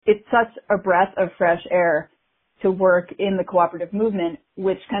it's such a breath of fresh air to work in the cooperative movement,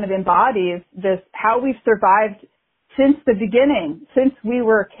 which kind of embodies this, how we've survived since the beginning. Since we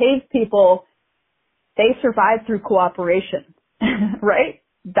were cave people, they survived through cooperation, right?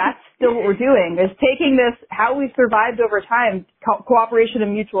 That's still what we're doing, is taking this, how we've survived over time, cooperation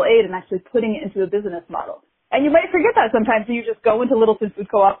and mutual aid, and actually putting it into a business model. And you might forget that sometimes, so you just go into Littleton Food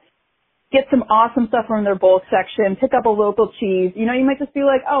Co-op, get some awesome stuff from their bulk section, pick up a local cheese. You know, you might just be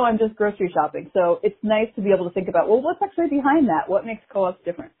like, oh, I'm just grocery shopping. So it's nice to be able to think about, well, what's actually behind that? What makes co-ops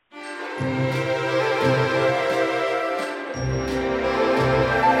different?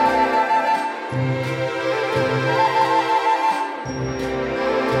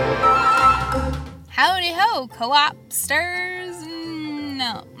 Howdy ho, co-opsters.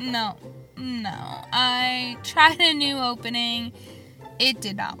 No. I tried a new opening. It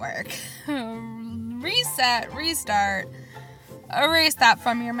did not work. Reset, restart. Erase that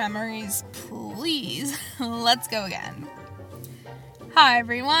from your memories, please. Let's go again. Hi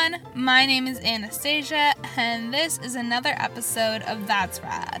everyone, my name is Anastasia, and this is another episode of That's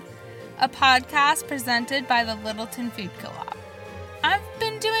Rad, a podcast presented by the Littleton Food Co-op. I've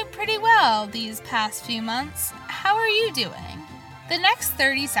been doing pretty well these past few months. How are you doing? The next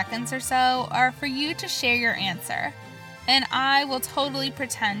 30 seconds or so are for you to share your answer, and I will totally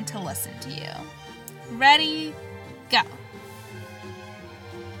pretend to listen to you. Ready? Go.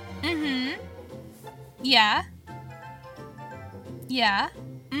 Yeah. Yeah.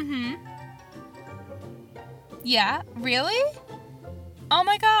 Yeah, really? Oh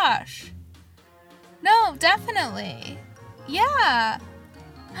my gosh. No, definitely. Yeah.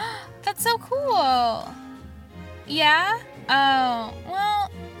 That's so cool. Yeah? Oh,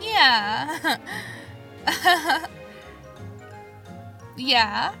 well, yeah.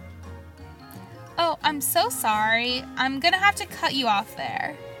 Yeah? Oh, I'm so sorry. I'm gonna have to cut you off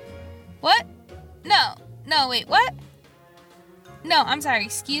there. What? No, wait, what? No, I'm sorry,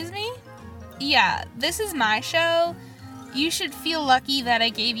 excuse me? Yeah, this is my show. You should feel lucky that I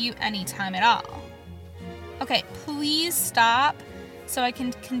gave you any time at all. Okay, please stop so I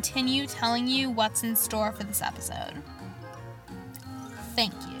can continue telling you what's in store for this episode.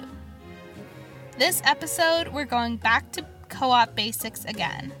 Thank you. This episode, we're going back to co-op basics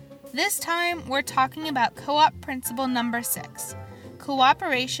again. This time, we're talking about co-op principle number 6,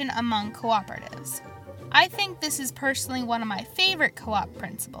 cooperation among cooperatives. I think this is personally one of my favorite co-op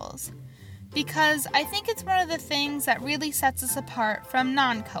principles, because I think it's one of the things that really sets us apart from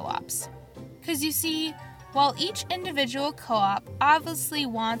non-co-ops. Because you see, while each individual co-op obviously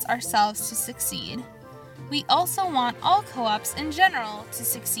wants ourselves to succeed, we also want all co-ops in general to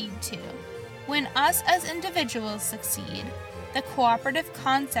succeed too. When us as individuals succeed, the cooperative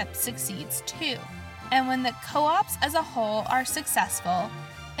concept succeeds too. And when the co-ops as a whole are successful,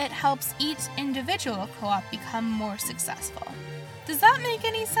 it helps each individual co-op become more successful. Does that make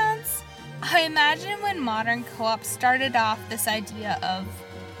any sense? I imagine when modern co-ops started off this idea of,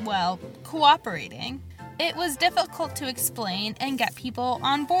 well, cooperating, it was difficult to explain and get people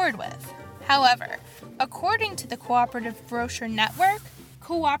on board with. However, according to the Cooperative Brochure Network,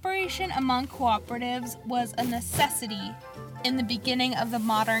 cooperation among cooperatives was a necessity in the beginning of the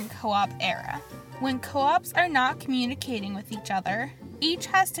modern co-op era. When co-ops are not communicating with each other, each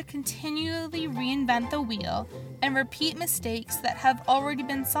has to continually reinvent the wheel and repeat mistakes that have already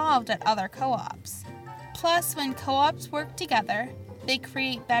been solved at other co-ops. Plus, when co-ops work together, they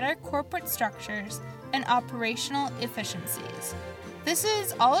create better corporate structures and operational efficiencies. This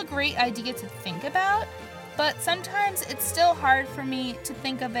is all a great idea to think about, but sometimes it's still hard for me to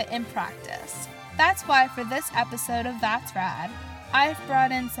think of it in practice. That's why for this episode of That's Rad, I've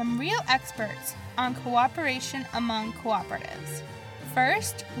brought in some real experts on cooperation among cooperatives.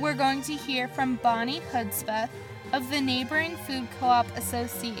 First, we're going to hear from Bonnie Hudspeth of the Neighboring Food Co-op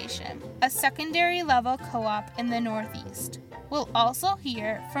Association, a secondary level co-op in the Northeast. We'll also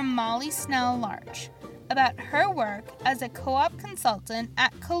hear from Molly Snell-Larch about her work as a co-op consultant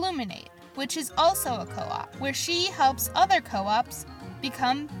at Colluminate, which is also a co-op, where she helps other co-ops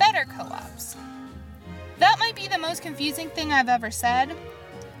become better co-ops. That might be the most confusing thing I've ever said,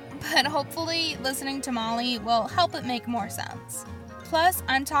 but hopefully listening to Molly will help it make more sense. Plus,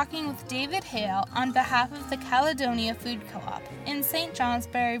 I'm talking with David Hale on behalf of the Caledonia Food Co-op in St.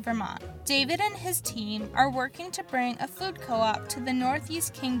 Johnsbury, Vermont. David and his team are working to bring a food co-op to the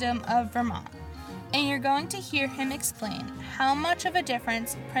Northeast Kingdom of Vermont, and you're going to hear him explain how much of a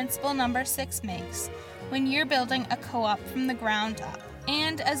difference principle number 6 makes when you're building a co-op from the ground up.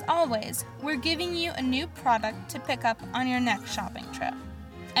 And as always, we're giving you a new product to pick up on your next shopping trip.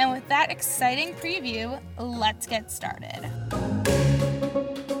 And with that exciting preview, let's get started.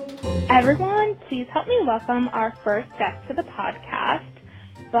 Everyone, please help me welcome our first guest to the podcast.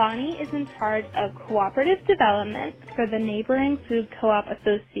 Bonnie is in charge of cooperative development for the Neighboring Food Co-op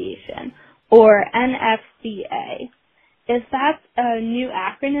Association, or NFCA. If that's a new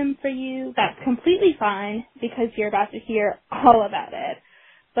acronym for you, that's completely fine because you're about to hear all about it.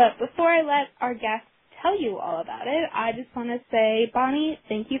 But before I let our guests tell you all about it, I just want to say, Bonnie,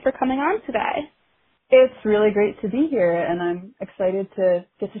 thank you for coming on today. It's really great to be here, and I'm excited to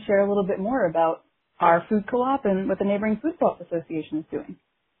get to share a little bit more about our food co-op and what the Neighboring Food Co-op Association is doing.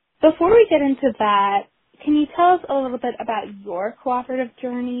 Before we get into that, can you tell us a little bit about your cooperative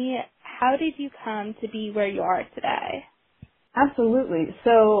journey? How did you come to be where you are today? Absolutely.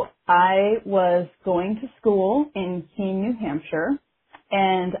 So I was going to school in Keene, New Hampshire,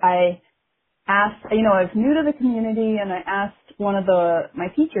 and I asked, I was new to the community, and I asked one of my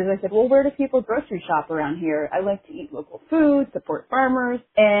teachers, I said, well, where do people grocery shop around here? I like to eat local food, support farmers.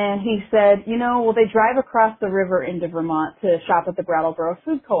 And he said, well, they drive across the river into Vermont to shop at the Brattleboro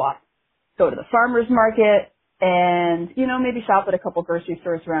Food Co-op, go to the farmer's market, and, maybe shop at a couple grocery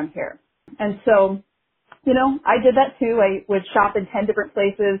stores around here. And so, I did that too. I would shop in 10 different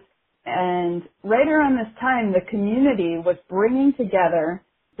places. And right around this time, the community was bringing together,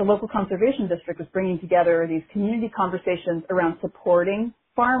 the local conservation district was bringing together these community conversations around supporting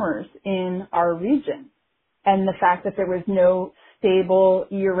farmers in our region, and the fact that there was no stable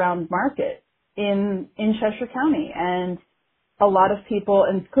year-round market in Cheshire County. And a lot of people,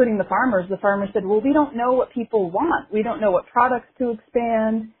 including the farmers said, well, we don't know what people want. We don't know what products to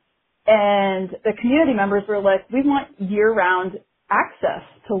expand. And the community members were like, we want year-round access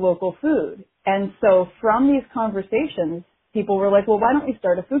to local food. And so from these conversations, people were like, well, why don't we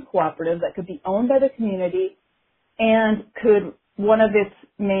start a food cooperative that could be owned by the community, and one of its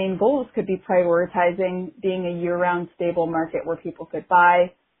main goals could be prioritizing being a year-round stable market where people could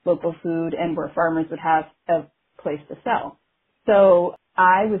buy local food and where farmers would have a place to sell. So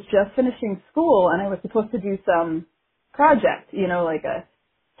I was just finishing school, and I was supposed to do some project, like a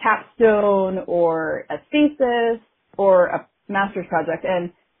capstone or a thesis or a master's project.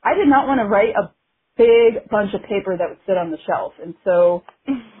 And I did not want to write a big bunch of paper that would sit on the shelf. And so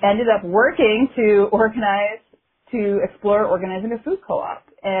ended up working to explore organizing a food co-op.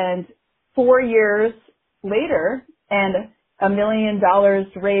 And 4 years later, and $1 million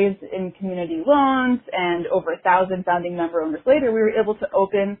raised in community loans, and over 1,000 founding member owners later, we were able to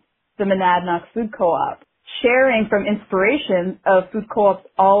open the Monadnock Food Co-op, sharing from inspiration of food co-ops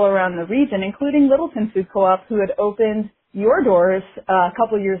all around the region, including Littleton Food Co-op, who had opened your doors a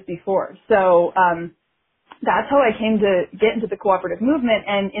couple years before. So that's how I came to get into the cooperative movement.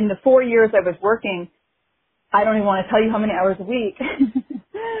 And in the 4 years I was working, I don't even want to tell you how many hours a week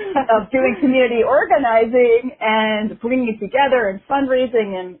of doing community organizing and bringing it together and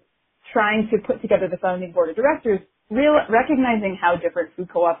fundraising and trying to put together the founding board of directors, recognizing how different food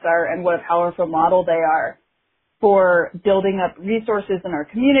co-ops are and what a powerful model they are for building up resources in our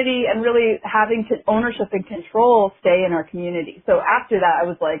community and really having ownership and control stay in our community. So after that, I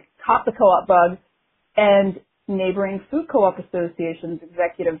was like, caught the co-op bug, and Neighboring Food Co-op Association's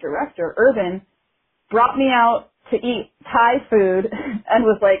executive director, Irvin, brought me out to eat Thai food and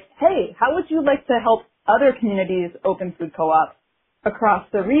was like, hey, how would you like to help other communities open food co-ops across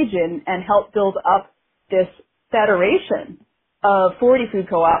the region and help build up this federation of 40 food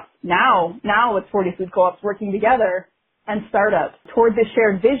co-ops? Now it's 40 food co-ops working together and startups toward this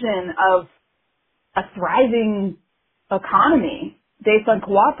shared vision of a thriving economy based on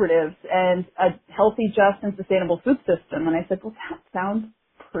cooperatives and a healthy, just, and sustainable food system. And I said, well, that sounds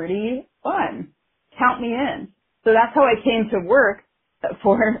pretty fun. Count me in. So that's how I came to work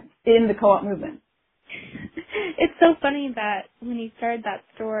in the co-op movement. It's so funny that when you started that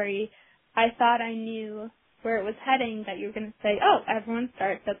story, I thought I knew where it was heading, that you were going to say, oh, everyone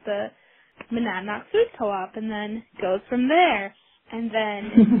starts at the Monadnock Food Co-op and then goes from there. And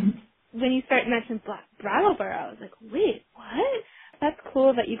then when you started mentioning Brattleboro, I was like, wait, what? That's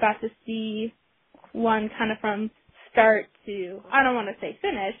cool that you got to see one kind of from start to, I don't want to say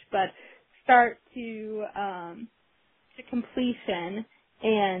finish, but start to completion,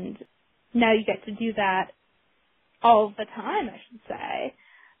 and now you get to do that all the time, I should say.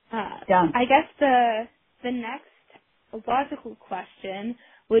 Yeah. I guess the next logical question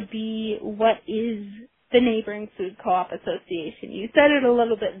would be, what is the Neighboring Food Co-op Association? You said it a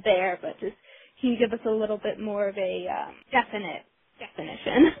little bit there, but just can you give us a little bit more of a definite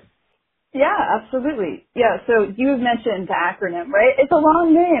definition? Yeah, absolutely. Yeah, so you mentioned the acronym, right? It's a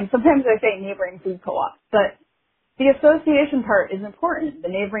long name. Sometimes I say Neighboring Food Co-op, but the association part is important. The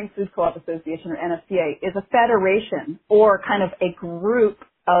Neighboring Food Co-op Association, or NFCA, is a federation or kind of a group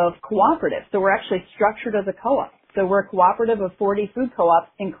of cooperatives. So we're actually structured as a co-op. So we're a cooperative of 40 food co-ops,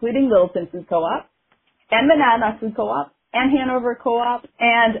 including Littleton Food Co-op and Monadnock Food Co-op and Hanover Co-op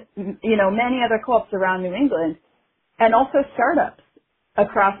and, many other co-ops around New England, and also startups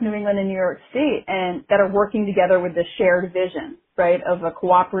across New England and New York State, and that are working together with this shared vision, right, of a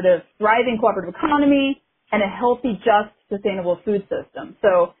thriving cooperative economy and a healthy, just, sustainable food system.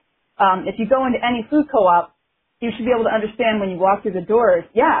 So if you go into any food co-op, you should be able to understand when you walk through the doors,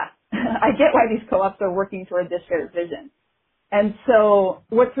 I get why these co-ops are working toward this shared vision. And so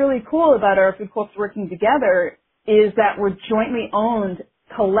what's really cool about our food co-ops working together is that we're jointly owned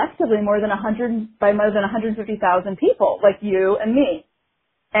collectively by more than 150,000 people, like you and me.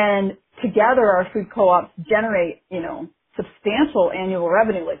 And together our food co-ops generate, substantial annual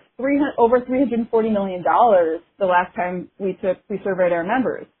revenue, like over $340 million the last time we surveyed our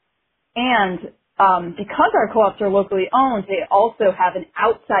members. And because our co-ops are locally owned, they also have an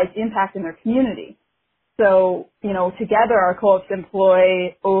outsized impact in their community. So, together our co-ops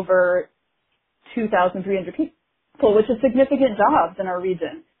employ over 2,300 people, which is significant jobs in our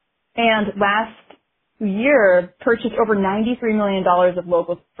region. And last year purchased over $93 million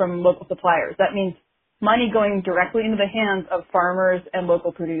from local suppliers. That means money going directly into the hands of farmers and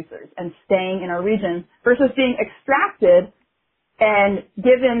local producers and staying in our region versus being extracted and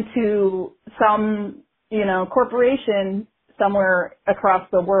given to some, corporation somewhere across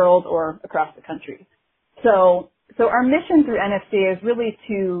the world or across the country. So our mission through NFCA is really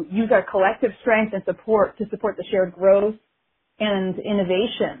to use our collective strength and support to support the shared growth and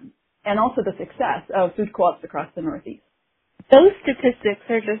innovation and also the success of food co-ops across the Northeast. Those statistics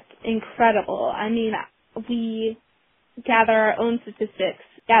are just incredible. I mean, we gather our own statistics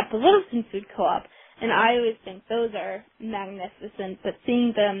at the Littleton Food Co-op, and I always think those are magnificent, but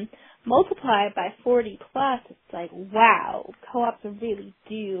seeing them multiplied by 40 plus, it's like, wow, co-ops really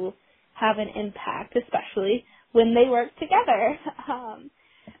do have an impact, especially when they work together.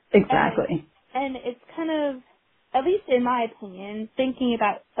 Exactly. And it's kind of, at least in my opinion, thinking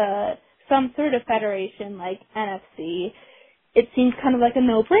about some sort of federation like NFC, it seems kind of like a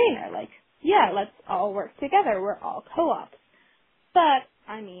no-brainer. Like, yeah, let's all work together. We're all co-ops. But,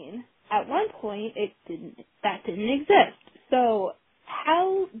 I mean, at one point, that didn't exist. So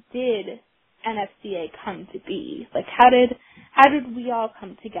how did NFCA come to be? Like, how did we all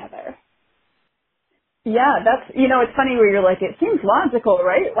come together? Yeah, it's funny where you're like, it seems logical,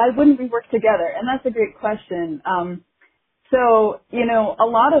 right? Why wouldn't we work together? And that's a great question. So, a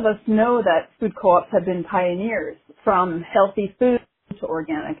lot of us know that food co-ops have been pioneers, from healthy food to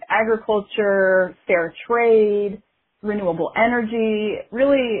organic agriculture, fair trade, renewable energy,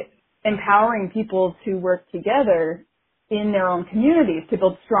 really empowering people to work together in their own communities to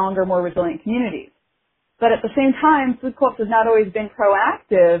build stronger, more resilient communities. But at the same time, food co-ops have not always been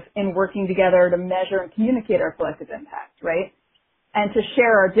proactive in working together to measure and communicate our collective impact, right? And to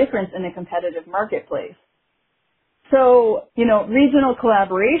share our difference in a competitive marketplace. So, regional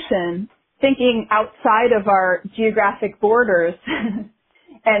collaboration, thinking outside of our geographic borders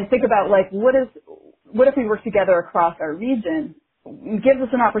and think about what if we work together across our region, gives us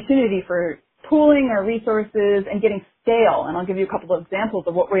an opportunity for pooling our resources and getting scale. And I'll give you a couple of examples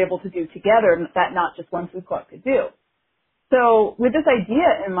of what we're able to do together that not just one food co-op could do. So with this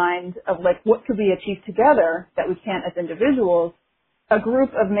idea in mind of what could we achieve together that we can't as individuals, a group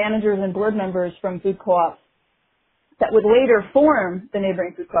of managers and board members from food co-ops that would later form the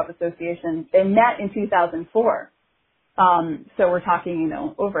Neighboring Food Co-op Association, they met in 2004. So we're talking,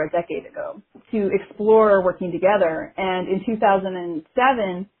 over a decade ago, to explore working together. And in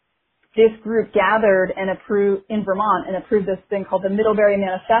 2007, this group gathered and approved in Vermont and approved this thing called the Middlebury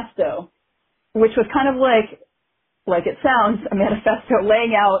Manifesto, which was kind of like it sounds, a manifesto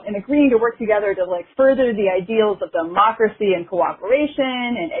laying out and agreeing to work together to further the ideals of democracy and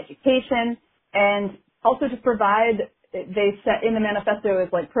cooperation and education, and also to provide, they set in the manifesto as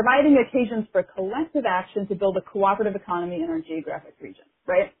providing occasions for collective action to build a cooperative economy in our geographic region,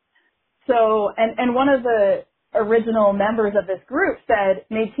 right? So, and one of the original members of this group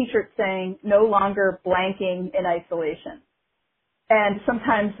made t-shirts saying, no longer blanking in isolation. And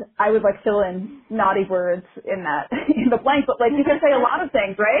sometimes I would fill in naughty words in the blank, but you can say a lot of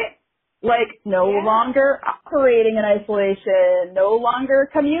things, right? No longer operating in isolation, no longer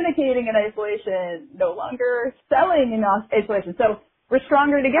communicating in isolation, no longer selling in isolation. So we're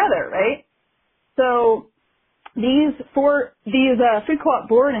stronger together, right? So these food co-op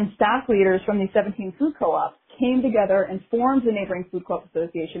board and staff leaders from these 17 food co-ops came together and formed the Neighboring Food Co-op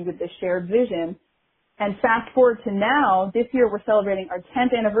Association with this shared vision. And fast forward to now, this year we're celebrating our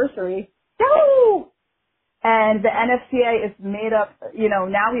 10th anniversary. Woo! And the NFCA is made up,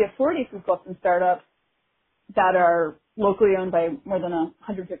 now we have 40 food co-ops and startups that are locally owned by more than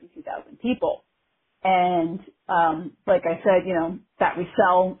 152,000 people. And, like I said, that we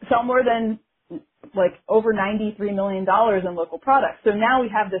sell more than like over $93 million in local products. So now we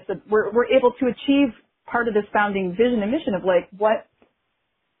have this, we're able to achieve part of this founding vision and mission of like, what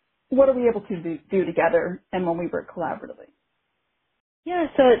are we able to do together and when we work collaboratively? Yeah,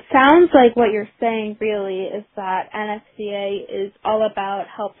 so it sounds like what you're saying really is that NFCA is all about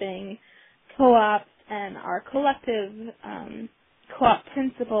helping co-ops and our collective co-op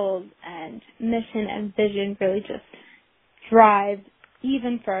principles and mission and vision really just drive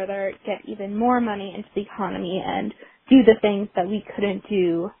even further, get even more money into the economy and do the things that we couldn't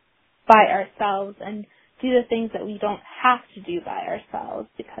do by ourselves and do the things that we don't have to do by ourselves,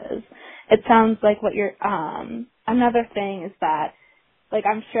 because it sounds like what you're, another thing is that, like,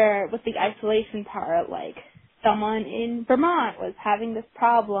 I'm sure with the isolation part, like, someone in Vermont was having this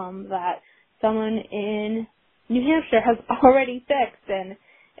problem that someone in New Hampshire has already fixed, and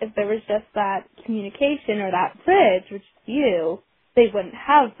if there was just that communication or that bridge, which is you, they wouldn't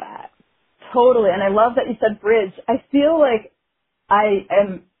have that. Totally, and I love that you said bridge. I feel like I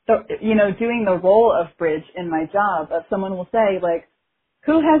am, doing the role of bridge in my job. Of someone will say, like,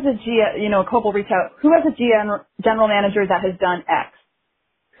 who has a co-op will reach out, who has a general manager that has done X?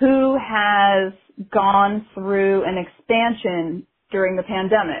 Who has gone through an expansion during the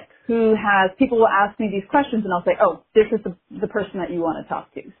pandemic? People will ask me these questions and I'll say, oh, this is the person that you want to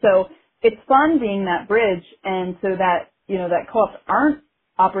talk to. So it's fun being that bridge, and so that, that co-ops aren't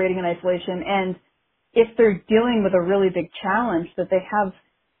operating in isolation, and if they're dealing with a really big challenge, that they have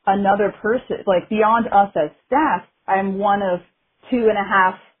another person, like beyond us as staff. I'm one of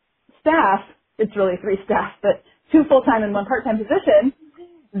 2.5 staff. It's really 3 staff, but 2 full-time and 1 part-time position.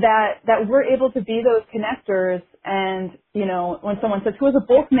 That we're able to be those connectors. And, when someone says, who is a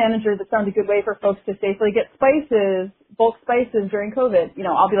bulk manager, that sounds a good way for folks to safely get bulk spices during COVID,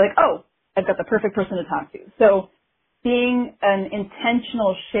 I'll be like, oh, I've got the perfect person to talk to. So being an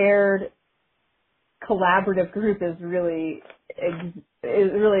intentional, shared, collaborative group is really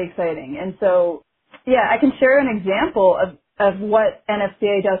exciting. And so, yeah, I can share an example of what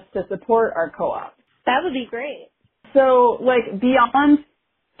NFCA does to support our co-op. That would be great. So, like, beyond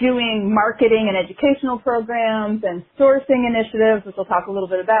doing marketing and educational programs and sourcing initiatives, which we'll talk a little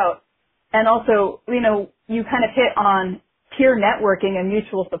bit about, and also, you kind of hit on peer networking and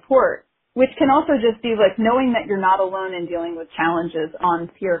mutual support, which can also just be like knowing that you're not alone in dealing with challenges on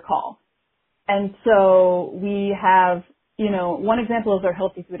peer call. And so we have, one example is our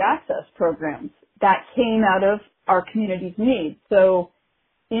Healthy Food Access programs that came out of our community's needs. So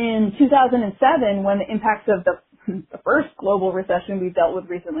in 2007, when the impacts of the first global recession we've dealt with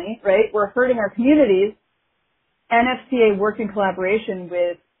recently, right, were hurting our communities, NFCA worked in collaboration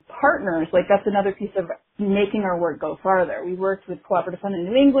with partners. Like, that's another piece of making our work go farther. We worked with Cooperative Fund in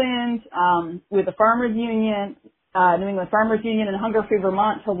New England, with the Farmers Union, New England Farmers Union, and Hunger Free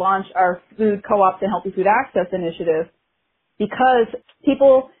Vermont to launch our food co-ops and healthy food access initiative, because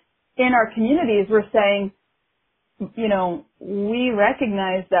people in our communities were saying, we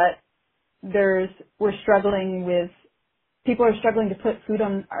recognize that people are struggling to put food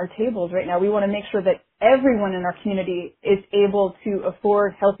on our tables right now. We want to make sure that everyone in our community is able to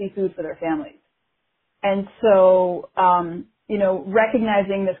afford healthy food for their families. And so,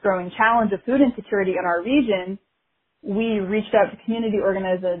 recognizing this growing challenge of food insecurity in our region, we reached out to community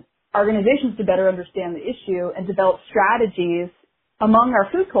organizations to better understand the issue and develop strategies among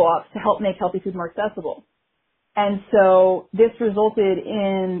our food co-ops to help make healthy food more accessible. And so this resulted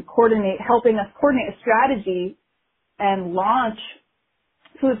in helping us coordinate a strategy and launch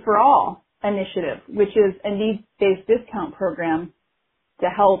Food for All initiative, which is a needs-based discount program to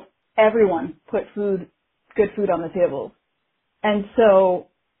help everyone put good food on the table. And so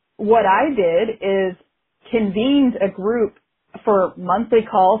what I did is convened a group for monthly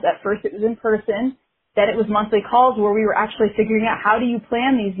calls. At first it was in person, then it was monthly calls where we were actually figuring out, how do you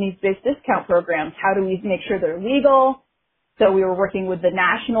plan these needs-based discount programs? How do we make sure they're legal? So we were working with the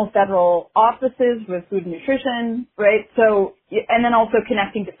national, federal offices with food and nutrition, right? So, and then also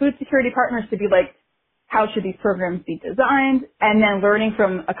connecting to food security partners to be like, how should these programs be designed? And then learning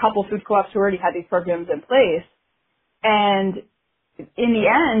from a couple food co-ops who already had these programs in place. And in the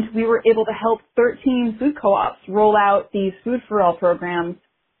end, we were able to help 13 food co-ops roll out these Food for All programs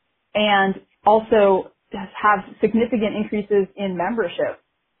and also have significant increases in membership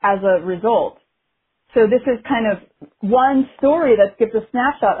as a result. So this is kind of one story that gives a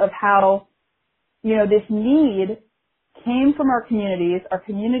snapshot of how, this need came from our communities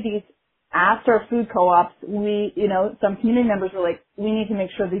asked our food co-ops, some community members were like, we need to make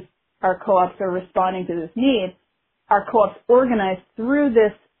sure our co-ops are responding to this need. Our co-ops organized through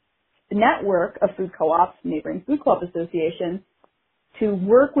this network of food co-ops, Neighboring Food Co-op Association, to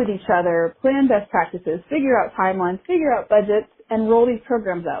work with each other, plan best practices, figure out timelines, figure out budgets, and roll these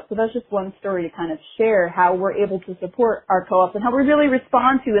programs out. So that's just one story to kind of share how we're able to support our co-ops and how we really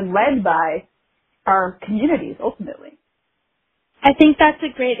respond to and led by our communities ultimately. I think that's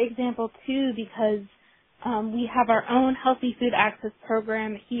a great example too, because we have our own healthy food access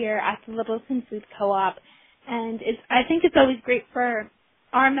program here at the Littleton Food Co-op, and I think it's always great for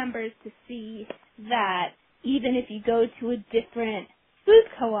our members to see that even if you go to a different food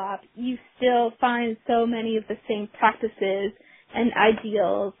co-op, you still find so many of the same practices and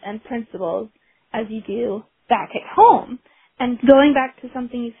ideals and principles as you do back at home. And going back to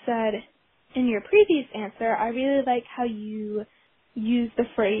something you said in your previous answer, I really like how you used the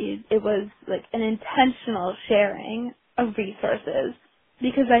phrase, it was like an intentional sharing of resources,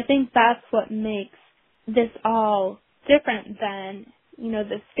 because I think that's what makes this all different than,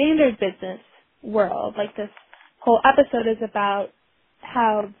 the standard business world. Like, this whole episode is about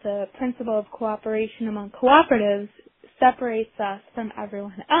how the principle of cooperation among cooperatives separates us from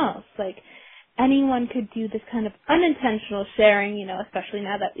everyone else. Like, anyone could do this kind of unintentional sharing, especially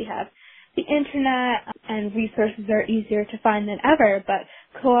now that we have the internet and resources are easier to find than ever, but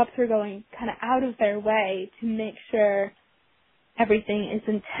co-ops are going kind of out of their way to make sure everything is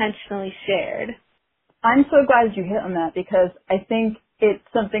intentionally shared. I'm so glad you hit on that, because I think it's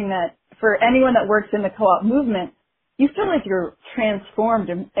something that for anyone that works in the co-op movement, you feel like you're transformed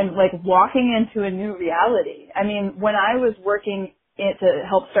and like walking into a new reality. I mean, when I was working to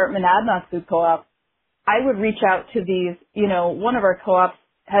help start Monadnock Food Co-op, I would reach out to these, one of our co-ops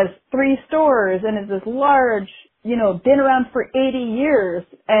has 3 stores and is this large, been around for 80 years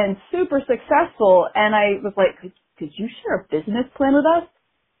and super successful. And I was like, could you share a business plan with us?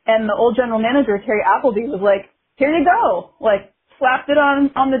 And the old general manager, Terry Appleby, was like, here you go, like slapped it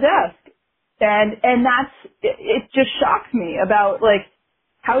on the desk. And it just shocked me about like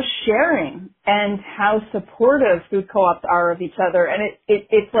how sharing and how supportive food co-ops are of each other. And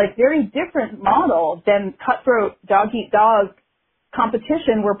it's like very different model than cutthroat dog eat dog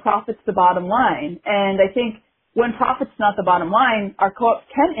competition where profit's the bottom line. And I think when profit's not the bottom line, our co-ops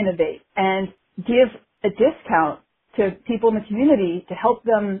can innovate and give a discount to people in the community to help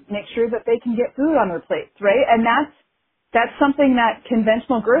them make sure that they can get food on their plates, right? And that's something that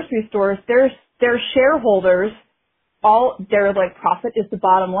conventional grocery stores, their shareholders, they're like, profit is the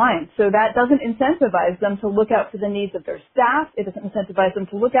bottom line. So that doesn't incentivize them to look out for the needs of their staff. It doesn't incentivize them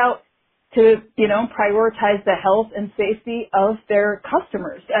to look out to, prioritize the health and safety of their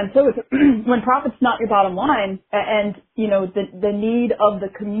customers. And so when profit's not your bottom line and, the need of the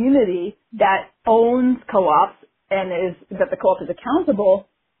community that owns co-ops and that the co-op is accountable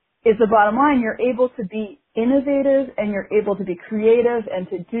is the bottom line, you're able to be innovative and you're able to be creative and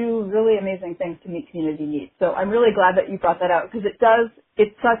to do really amazing things to meet community needs. So I'm really glad that you brought that out, because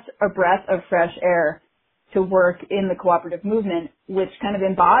it's such a breath of fresh air to work in the cooperative movement, which kind of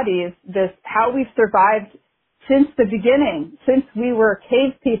embodies this, how we've survived since the beginning. Since we were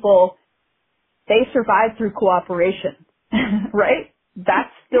cave people, they survived through cooperation, right?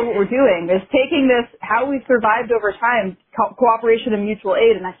 That's still what we're doing, is taking this, how we've survived over time, cooperation and mutual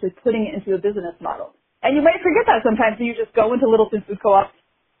aid, and actually putting it into a business model. And you might forget that sometimes, so you just go into Littleton Food Co-op,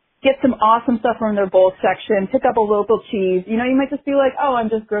 get some awesome stuff from their bulk section, pick up a local cheese. You might just be like, oh, I'm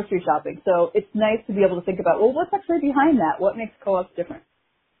just grocery shopping. So it's nice to be able to think about, well, what's actually behind that? What makes co-ops different?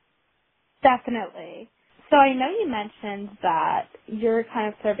 Definitely. So I know you mentioned that you're kind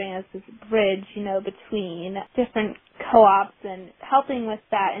of serving as this bridge, between different co-ops and helping with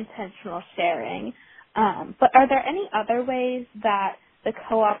that intentional sharing. But are there any other ways that the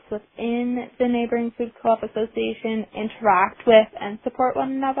co-ops within the Neighboring Food Co-op Association interact with and support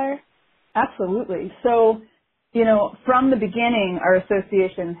one another? Absolutely. So, from the beginning, our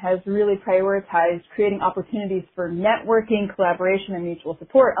association has really prioritized creating opportunities for networking, collaboration, and mutual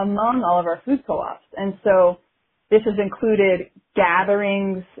support among all of our food co-ops. And so this has included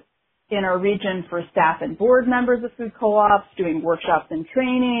gatherings in our region for staff and board members of food co-ops, doing workshops and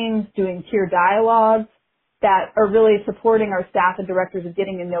trainings, doing peer dialogues that are really supporting our staff and directors of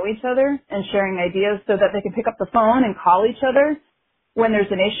getting to know each other and sharing ideas so that they can pick up the phone and call each other when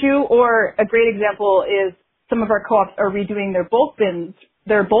there's an issue. Or a great example is some of our co-ops are redoing their bulk bins,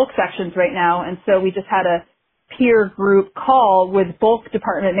 their bulk sections right now. And so we just had a peer group call with bulk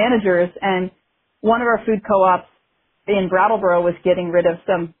department managers, and one of our food co-ops in Brattleboro was getting rid of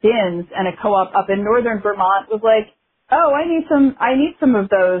some bins, and a co-op up in northern Vermont was like, oh, I need some of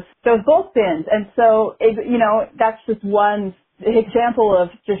those bulk bins. And so, that's just one example of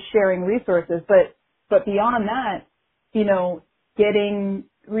just sharing resources. But beyond that,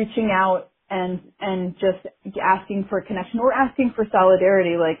 reaching out and just asking for connection or asking for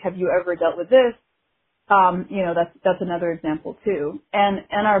solidarity. Like, have you ever dealt with this? That's another example too. And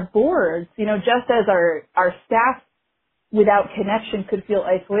our boards, just as our staff without connection could feel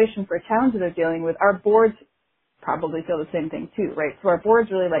isolation for towns that they're dealing with, our boards probably feel the same thing too, right? So our boards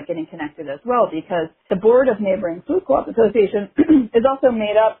really like getting connected as well, because the board of Neighboring Food Co-op Association is also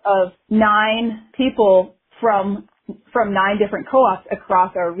made up of 9 people from 9 different co-ops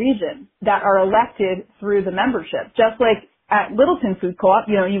across our region that are elected through the membership. Just like at Littleton Food Co-op,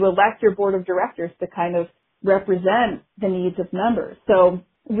 you elect your board of directors to kind of represent the needs of members. So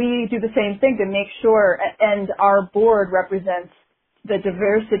we do the same thing to make sure, and our board represents the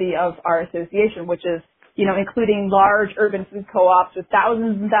diversity of our association, which is, including large urban food co-ops with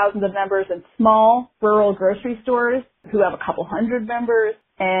thousands and thousands of members and small rural grocery stores who have a couple hundred members.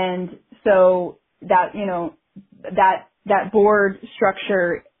 And so that, that board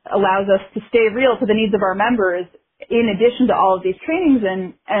structure allows us to stay real to the needs of our members. In addition to all of these trainings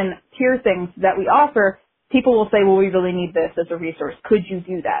and tier things that we offer, people will say, well, we really need this as a resource. Could you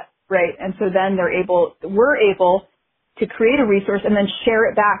do that? Right? And so then we're able to create a resource and then share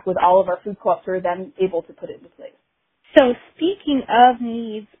it back with all of our food co-ops who are then able to put it into place. So speaking of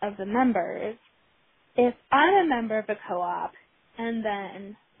needs of the members, if I'm a member of a co-op and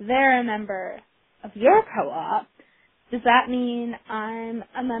then they're a member of your co-op, does that mean I'm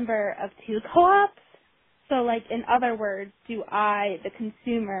a member of 2 co-ops? So, like, in other words, do I, the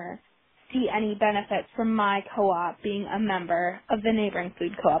consumer, see any benefits from my co-op being a member of the Neighboring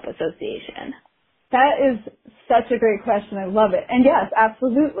Food Co-op Association? That is such a great question. I love it. And yes,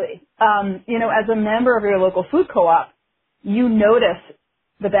 absolutely. As a member of your local food co-op, you notice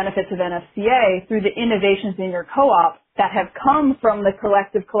the benefits of NFCA through the innovations in your co-op that have come from the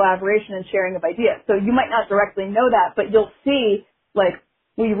collective collaboration and sharing of ideas. So you might not directly know that, but you'll see, like,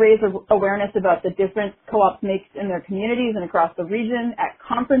 we raise awareness about the difference co-ops make in their communities and across the region at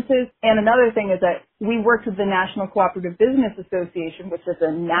conferences. And another thing is that we worked with the National Cooperative Business Association, which is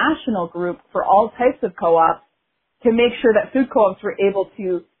a national group for all types of co-ops, to make sure that food co-ops were able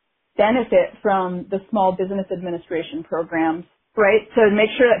to benefit from the Small Business Administration programs, right? So make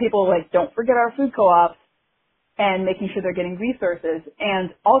sure that people, don't forget our food co-ops and making sure they're getting resources.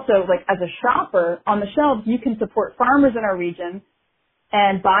 And also, as a shopper, on the shelves, you can support farmers in our region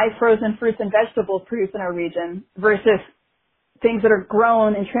and buy frozen fruits and vegetables produced in our region versus things that are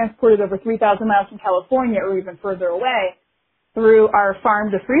grown and transported over 3,000 miles from California or even further away through our farm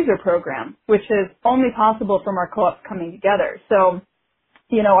to freezer program, which is only possible from our co-ops coming together. So,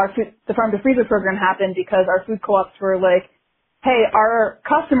 the farm to freezer program happened because our food co-ops were like, hey, our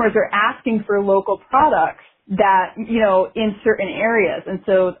customers are asking for local products that, in certain areas. And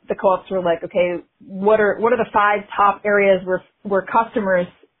so the co-ops were like, okay, what are the 5 top areas where customers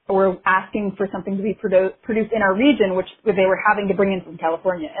were asking for something to be produced in our region, which they were having to bring in from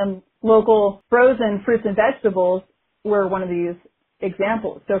California? And local frozen fruits and vegetables were one of these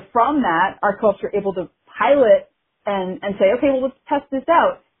examples. So from that, our co-ops were able to pilot and say, okay, well, let's test this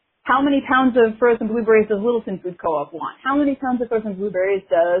out. How many pounds of frozen blueberries does Littleton Food Co-op want? How many pounds of frozen blueberries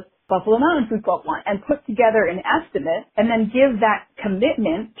does Buffalo Mountain Food Co-op want? And put together an estimate and then give that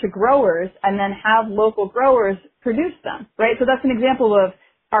commitment to growers and then have local growers produce them, right? So that's an example of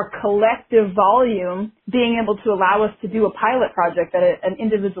our collective volume being able to allow us to do a pilot project that an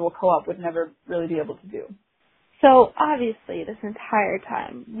individual co-op would never really be able to do. So obviously this entire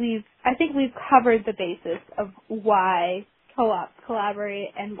time I think we've covered the basis of why co-ops collaborate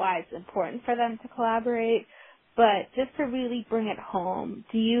and why it's important for them to collaborate. But just to really bring it home,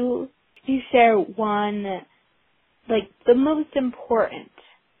 do you share one, the most important,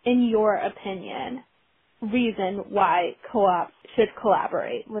 in your opinion, reason why co-ops should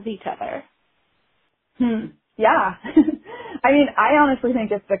collaborate with each other? Yeah. I mean, I honestly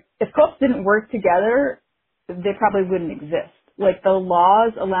think if co-ops didn't work together, they probably wouldn't exist. The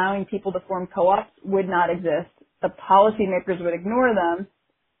laws allowing people to form co-ops would not exist. The policymakers would ignore them,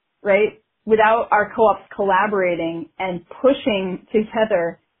 right? Without our co-ops collaborating and pushing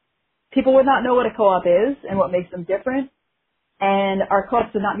together, people would not know what a co-op is and what makes them different. And our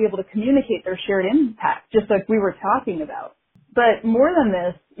co-ops would not be able to communicate their shared impact, just like we were talking about. But more than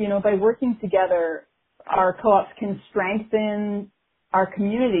this, by working together, our co-ops can strengthen our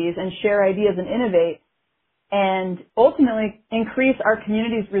communities and share ideas and innovate and ultimately increase our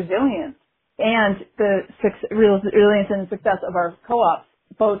community's resilience and the resilience and success of our co-ops,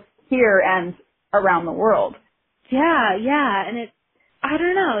 both here and around the world. Yeah, and I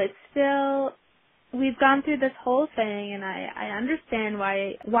don't know, it's still, we've gone through this whole thing, and I understand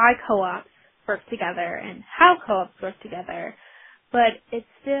why co-ops work together and how co-ops work together, but it's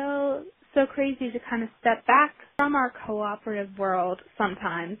still so crazy to kind of step back from our cooperative world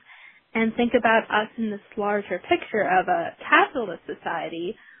sometimes and think about us in this larger picture of a capitalist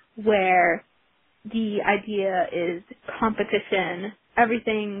society where the idea is competition,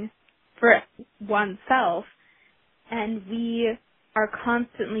 everything for oneself, and we are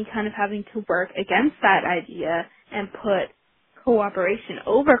constantly kind of having to work against that idea and put cooperation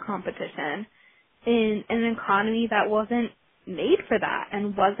over competition in an economy that wasn't made for that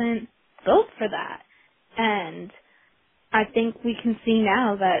and wasn't built for that. And I think we can see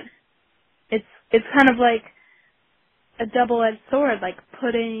now that it's kind of like a double-edged sword, like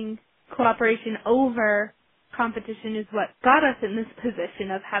putting cooperation over competition is what got us in this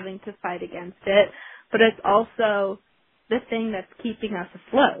position of having to fight against it, but it's also the thing that's keeping us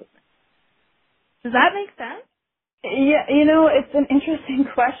afloat. Does that make sense? Yeah, it's an interesting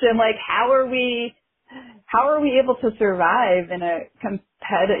question. Like, how are we able to survive in a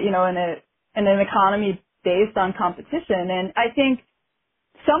in an economy based on competition? And I think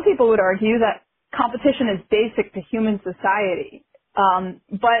some people would argue that competition is basic to human society.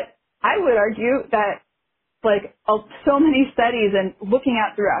 But I would argue that, like, so many studies and looking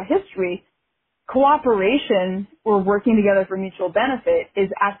at throughout history, cooperation or working together for mutual benefit is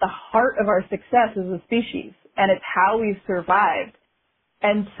at the heart of our success as a species, and it's how we've survived.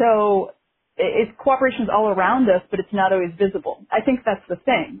 And so cooperation is all around us, but it's not always visible. I think that's the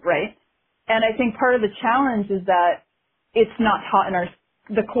thing, right? And I think part of the challenge is that it's not taught in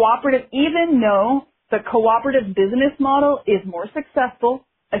the cooperative, even though the cooperative business model is more successful,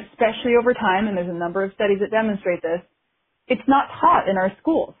 especially over time, and there's a number of studies that demonstrate this, it's not taught in our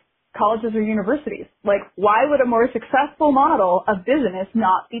schools, colleges, or universities. Like, why would a more successful model of business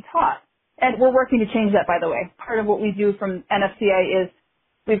not be taught? And we're working to change that, by the way. Part of what we do from NFCA is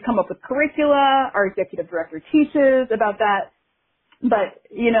we've come up with curricula. Our executive director teaches about that. But,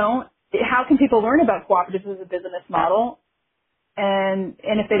 how can people learn about cooperatives as a business model? And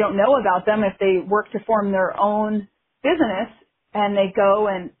if they don't know about them, if they work to form their own business and they go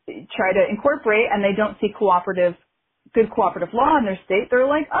and try to incorporate and they don't see good cooperative law in their state, they're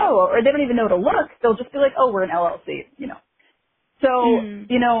like, oh, or they don't even know to look. They'll just be like, oh, we're an LLC, So,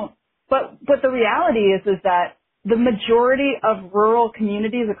 but the reality is that the majority of rural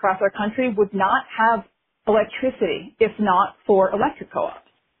communities across our country would not have electricity if not for electric co-ops.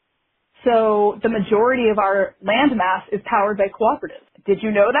 So the majority of our land mass is powered by cooperatives. Did you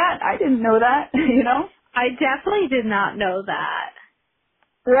know that? I didn't know that, I definitely did not know that.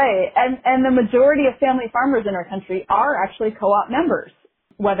 Right. And the majority of family farmers in our country are actually co-op members,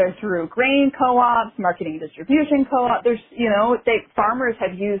 whether through grain co-ops, marketing and distribution co-op. Farmers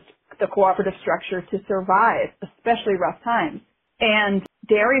have used the cooperative structure to survive, especially rough times. And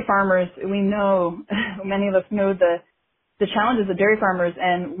dairy farmers, we know, many of us know the challenges of dairy farmers,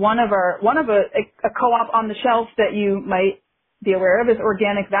 and one of a co-op on the shelf that you might be aware of is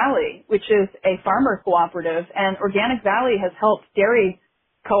Organic Valley, which is a farmer cooperative, and Organic Valley has helped dairy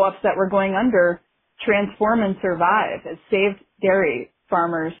co-ops that were going under transform and survive. Has saved dairy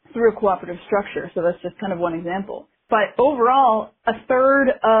farmers through a cooperative structure. So that's just kind of one example. But overall, a third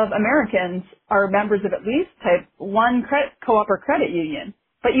of Americans are members of at least type 1 co-op or credit union.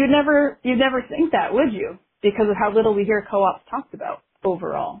 But you'd never think that, would you? Because of how little we hear co-ops talked about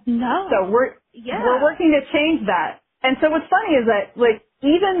overall. No. So we're working to change that. And so what's funny is that, like,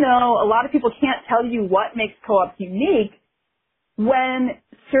 even though a lot of people can't tell you what makes co-ops unique, when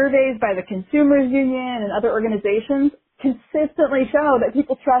surveys by the Consumers Union and other organizations consistently show that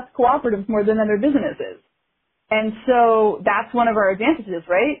people trust cooperatives more than other businesses. And so that's one of our advantages,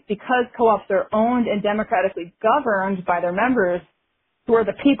 right? Because co-ops are owned and democratically governed by their members, who are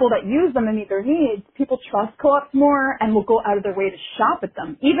the people that use them and meet their needs, people trust co-ops more and will go out of their way to shop at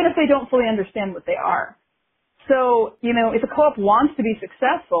them, even if they don't fully understand what they are. So, if a co-op wants to be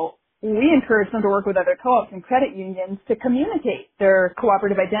successful, we encourage them to work with other co-ops and credit unions to communicate their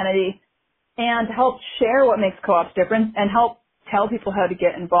cooperative identity and help share what makes co-ops different and help tell people how to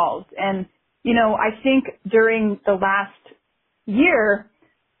get involved. And, I think during the last year,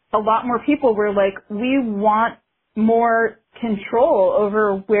 a lot more people were like, we want more control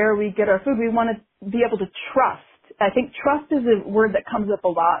over where we get our food. We want to be able to trust. I think trust is a word that comes up a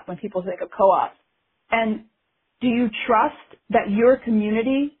lot when people think of co-ops. And do you trust that your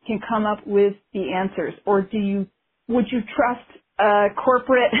community can come up with the answers? Or would you trust a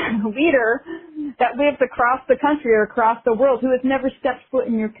corporate leader that lives across the country or across the world who has never stepped foot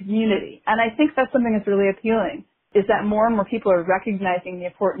in your community? And I think that's something that's really appealing. is that more and more people are recognizing the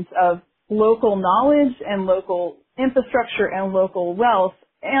importance of local knowledge and local infrastructure and local wealth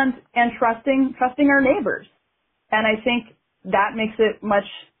and trusting our neighbors. And I think that makes it much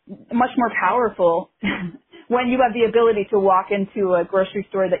more powerful when you have the ability to walk into a grocery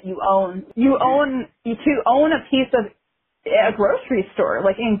store that you own. To own a piece of a grocery store,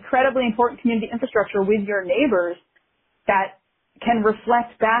 like incredibly important community infrastructure with your neighbors that can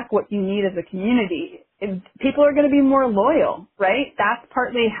reflect back what you need as a community. People are going to be more loyal, right? That's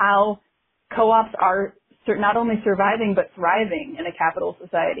partly how co-ops are not only surviving but thriving in a capital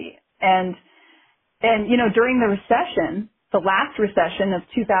society. And during the recession, the last recession of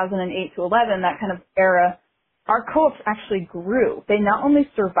 2008 to 11, that kind of era, our co-ops actually grew. They not only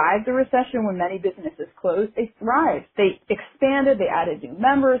survived the recession when many businesses closed, they thrived. They expanded, they added new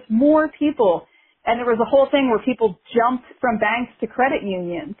members, more people. And there was a whole thing where people jumped from banks to credit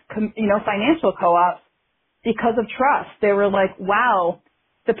unions, financial co-ops, because of trust. They were like, wow,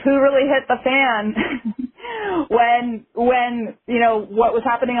 the poo really hit the fan when what was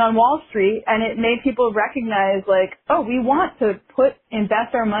happening on Wall Street, and it made people recognize, like, oh, we want to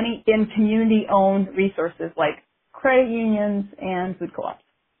invest our money in community-owned resources like credit unions and food co-ops.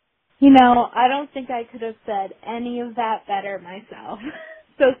 I don't think I could have said any of that better myself.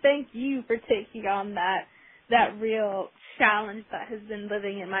 So thank you for taking on that real challenge that has been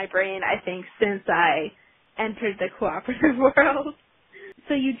living in my brain, I think, since I entered the cooperative world.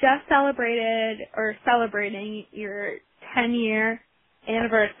 So you just celebrating your 10-year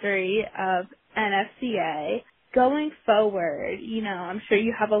anniversary of NFCA. Going forward, I'm sure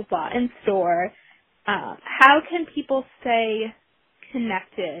you have a lot in store. How can people stay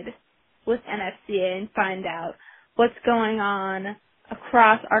connected with NFCA and find out what's going on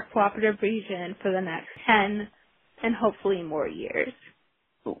across our cooperative region for the next 10 and hopefully more years?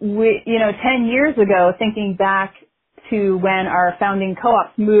 10 years ago, thinking back to when our founding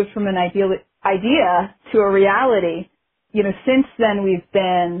co-ops moved from an idea to a reality, since then we've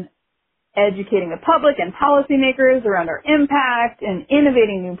been educating the public and policymakers around our impact and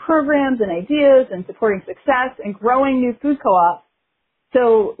innovating new programs and ideas and supporting success and growing new food co-ops.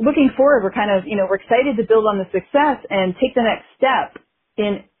 So looking forward, we're we're excited to build on the success and take the next step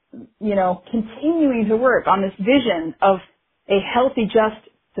in, continuing to work on this vision of a healthy, just,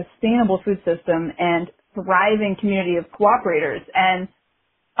 sustainable food system and thriving community of cooperators. And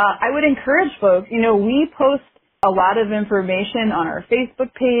I would encourage folks, we post a lot of information on our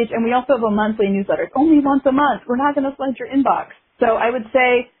Facebook page, and we also have a monthly newsletter. It's only once a month. We're not going to flood your inbox. So I would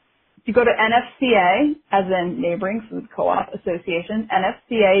say if you go to NFCA, as in Neighboring Food Co-op Association,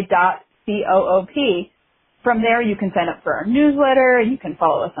 nfca.coop, from there you can sign up for our newsletter, you can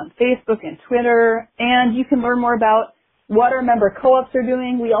follow us on Facebook and Twitter, and you can learn more about what our member co-ops are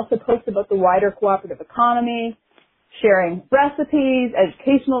doing. We also post about the wider cooperative economy, sharing recipes,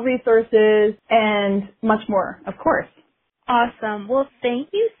 educational resources, and much more, of course. Awesome. Well, thank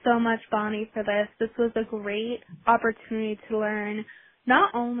you so much, Bonnie, for this. This was a great opportunity to learn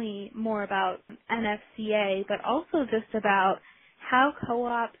not only more about NFCA, but also just about how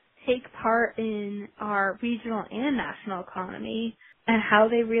co-ops take part in our regional and national economy and how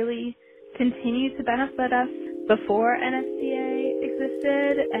they really continue to benefit us before NFCA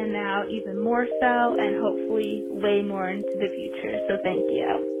existed and now even more so and hopefully way more into the future. So thank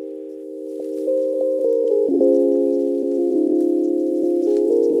you.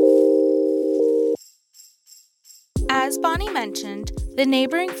 As Bonnie mentioned, the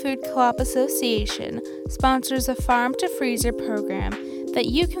Neighboring Food Co-op Association sponsors a farm-to-freezer program that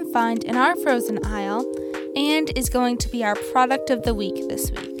you can find in our frozen aisle and is going to be our product of the week this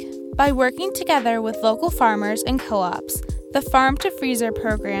week. By working together with local farmers and co-ops, the Farm-to-Freezer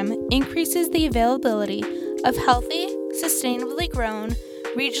program increases the availability of healthy, sustainably grown,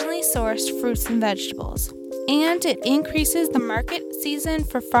 regionally sourced fruits and vegetables, and it increases the market season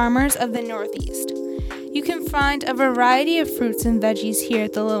for farmers of the Northeast. You can find a variety of fruits and veggies here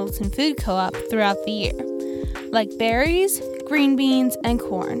at the Littleton Food Co-op throughout the year, like berries, green beans, and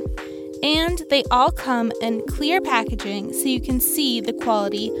corn. And they all come in clear packaging so you can see the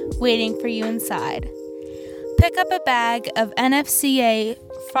quality waiting for you inside. Pick up a bag of NFCA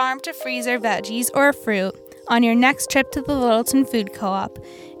farm-to-freezer veggies or fruit on your next trip to the Littleton Food Co-op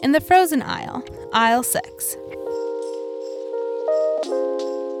in the frozen aisle, aisle 6.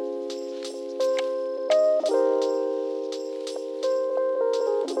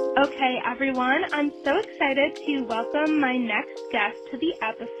 Okay, everyone, I'm so excited to welcome my next guest to the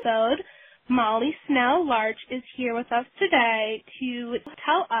episode. Molly Snell Larch is here with us today to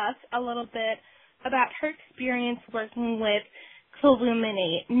tell us a little bit about her experience working with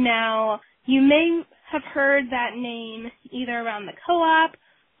Killuminate. Now, you may have heard that name either around the co-op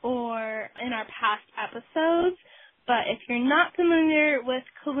or in our past episodes. But if you're not familiar with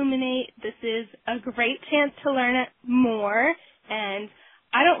Colluminate, this is a great chance to learn it more. And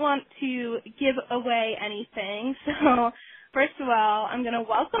I don't want to give away anything. So first of all, I'm going to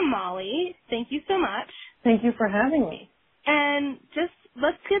welcome Molly. Thank you so much. Thank you for having me. And just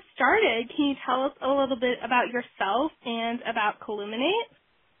let's get started. Can you tell us a little bit about yourself and about Colluminate?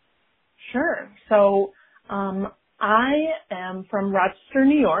 Sure. So I am from Rochester,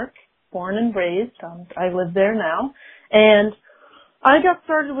 New York, born and raised. I live there now. And I got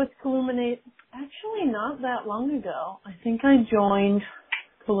started with Colluminate actually not that long ago. I think I joined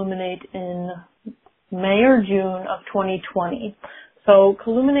Colluminate in May or June of 2020. So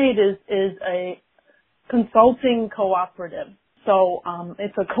Colluminate is a consulting cooperative. So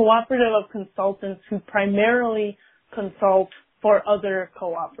it's a cooperative of consultants who primarily consult for other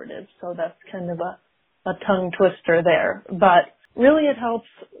cooperatives. So that's kind of a tongue twister there. But really it helps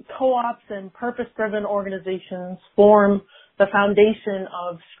co-ops and purpose-driven organizations form the foundation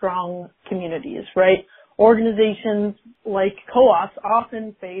of strong communities, right? Organizations like co-ops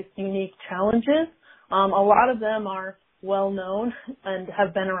often face unique challenges. A lot of them are well known and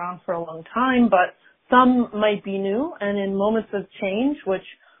have been around for a long time, but some might be new, and in moments of change, which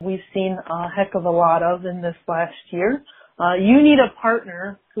we've seen a heck of a lot of in this last year, you need a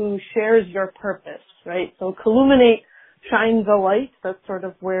partner who shares your purpose, right? So Colluminate shines a light. That's sort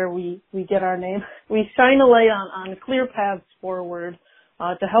of where we get our name. We shine a light on clear paths forward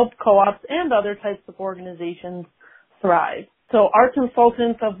to help co-ops and other types of organizations thrive. So our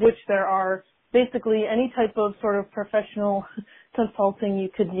consultants, of which there are basically any type of sort of professional consulting you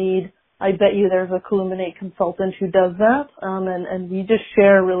could need, I bet you there's a Colluminate consultant who does that. And we just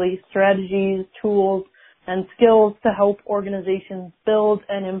share really strategies, tools, and skills to help organizations build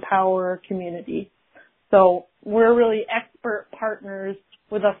and empower a community. So we're really expert partners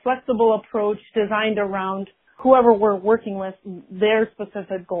with a flexible approach designed around whoever we're working with, their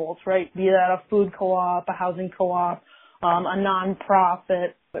specific goals, right? Be that a food co-op, a housing co-op, a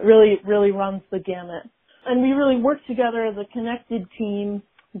nonprofit. It really runs the gamut. And we really work together as a connected team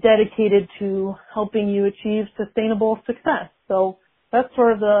dedicated to helping you achieve sustainable success. So that's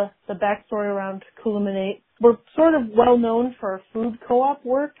sort of the backstory around Colluminate. We're sort of well known for our food co-op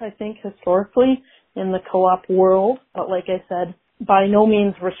work, I think, historically in the co-op world. But like I said, by no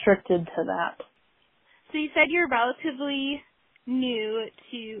means restricted to that. So you said you're relatively new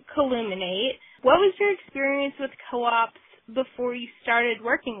to Colluminate. What was your experience with co-ops before you started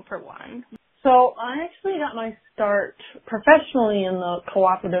working for one? So I actually got my start professionally in the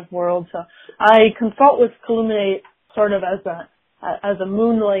cooperative world. So I consult with Colluminate sort of as a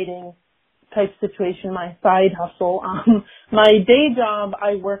moonlighting type situation, my side hustle. My day job,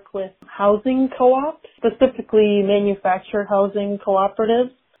 I work with housing co-ops, specifically manufactured housing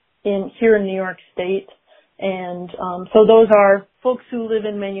cooperatives here in New York State. And so those are folks who live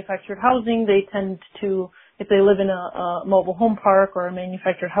in manufactured housing. They tend to, if they live in a mobile home park or a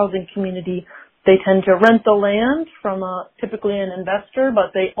manufactured housing community, they tend to rent the land from typically an investor,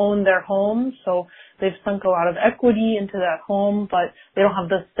 but they own their home. So they've sunk a lot of equity into that home, but they don't have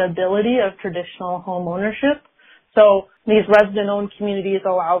the stability of traditional home ownership. So these resident-owned communities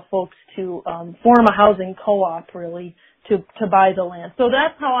allow folks to form a housing co-op, really, to buy the land. So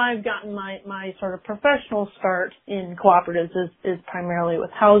that's how I've gotten my sort of professional start in cooperatives is primarily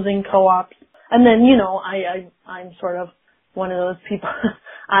with housing co-ops. And then, I'm sort of one of those people.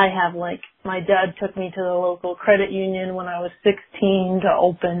 I have my dad took me to the local credit union when I was 16 to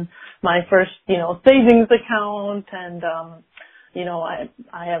open my first, savings account. And,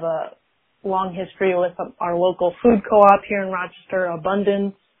 I have a long history with our local food co-op here in Rochester,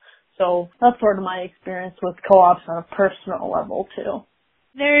 Abundance. So that's sort of my experience with co-ops on a personal level too.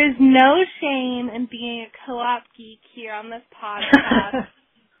 There is no shame in being a co-op geek here on this podcast.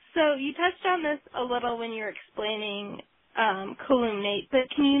 So you touched on this a little when you were explaining Colluminate, but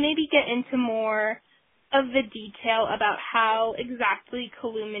can you maybe get into more of the detail about how exactly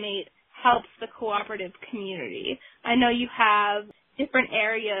Colluminate helps the cooperative community? I know you have different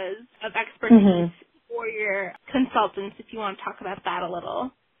areas of expertise for your consultants, if you want to talk about that a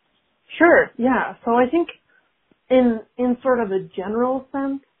little. Sure, yeah. So I think in sort of a general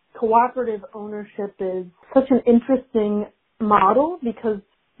sense, cooperative ownership is such an interesting model because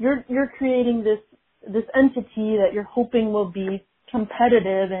you're creating this entity that you're hoping will be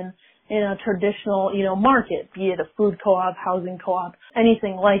competitive in a traditional, market, be it a food co-op, housing co-op,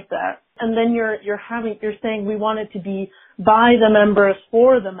 anything like that. And then you're saying we want it to be by the members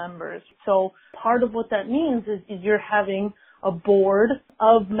for the members. So part of what that means is you're having a board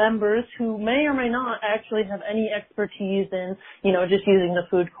of members who may or may not actually have any expertise in, just using the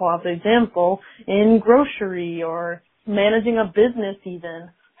food co-op example, in grocery or managing a business even.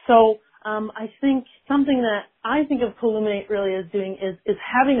 So I think something that I think of Colluminate really as doing is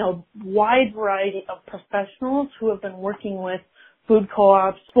having a wide variety of professionals who have been working with food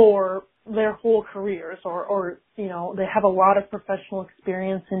co-ops for their whole careers or they have a lot of professional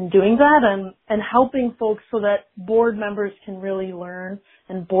experience in doing that and helping folks so that board members can really learn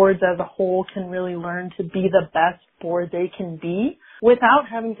and boards as a whole can really learn to be the best board they can be without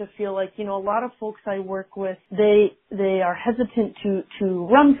having to feel like, a lot of folks I work with, they are hesitant to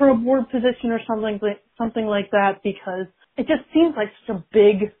run for a board position or something like that because it just seems like such a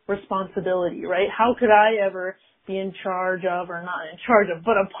big responsibility, right? How could I ever be in charge of, or not in charge of,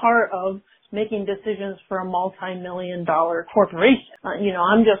 but a part of making decisions for a multi-million-dollar corporation?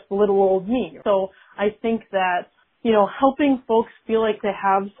 I'm just little old me. So I think that, helping folks feel like they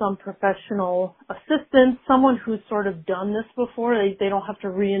have some professional assistance, someone who's sort of done this before, they don't have to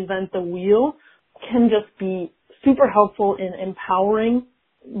reinvent the wheel, can just be super helpful in empowering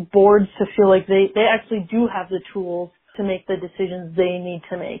boards to feel like they actually do have the tools to make the decisions they need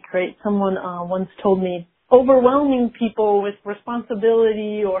to make, right? Someone once told me, overwhelming people with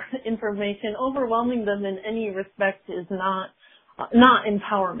responsibility or information, overwhelming them in any respect is not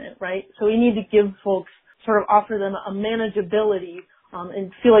empowerment, right? So we need to give folks, sort of offer them a manageability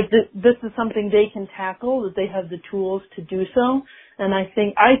and feel like this is something they can tackle, that they have the tools to do so. And I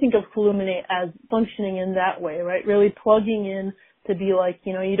think of Colluminate as functioning in that way, right? Really plugging in to be like,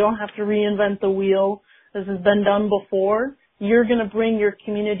 you don't have to reinvent the wheel. This has been done before. You're going to bring your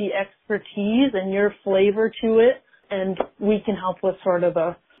community expertise and your flavor to it, and we can help with sort of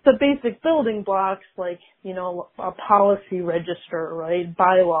the basic building blocks like, a policy register, right?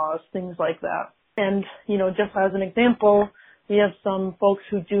 Bylaws, things like that. And, just as an example, we have some folks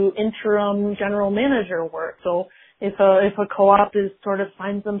who do interim general manager work. So if a co-op is sort of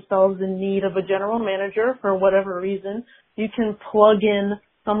finds themselves in need of a general manager for whatever reason, you can plug in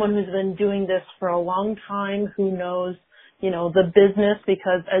someone who's been doing this for a long time, who knows the business,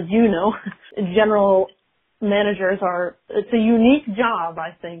 because as you know, general managers it's a unique job,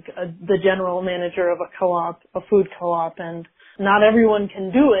 I think, the general manager of a co-op, a food co-op, and not everyone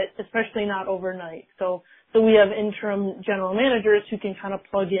can do it, especially not overnight. So we have interim general managers who can kind of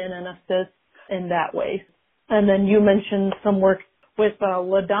plug in and assist in that way. And then you mentioned some work with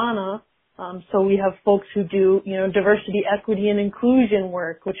LaDonna. So we have folks who do, diversity, equity, and inclusion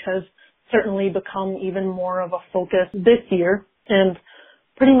work, which has certainly become even more of a focus this year. And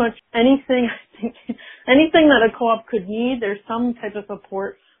pretty much anything that a co-op could need, there's some type of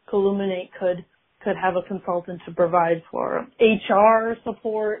support Colluminate could have a consultant to provide for. HR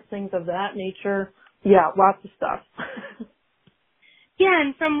support, things of that nature. Yeah, lots of stuff. Yeah,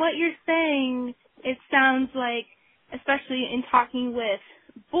 and from what you're saying, it sounds like, especially in talking with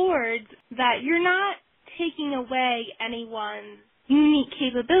boards, that you're not taking away anyone's unique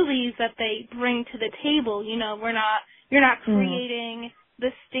capabilities that they bring to the table. You're not creating the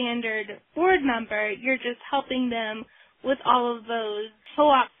standard board member. You're just helping them with all of those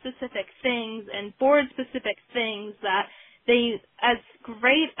co-op specific things and board specific things that they, as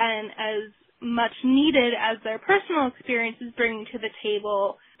great and as much needed as their personal experiences bringing to the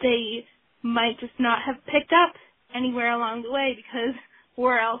table, they might just not have picked up anywhere along the way, because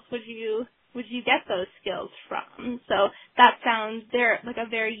where else would you get those skills from? So that sounds like a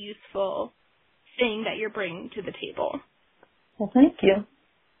very useful thing that you're bringing to the table. Well, thank you.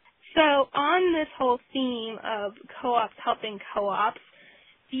 So on this whole theme of co-ops helping co-ops,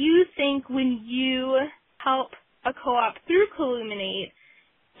 do you think when you help a co-op through Colluminate,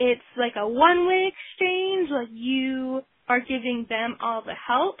 it's like a one-way exchange, like you are giving them all the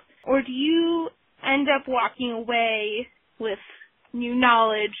help, or do you end up walking away with new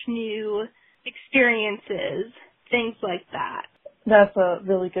knowledge, new experiences, things like that? That's a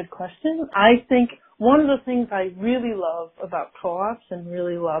really good question. I think one of the things I really love about co-ops and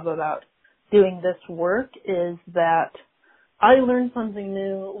really love about doing this work is that I learn something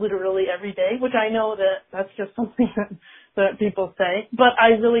new literally every day, which I know that's just something that people say, but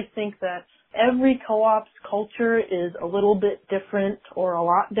I really think that every co-op's culture is a little bit different or a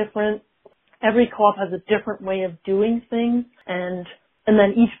lot different. Every co-op has a different way of doing things, and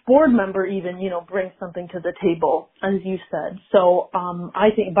then each board member even, brings something to the table, as you said. So I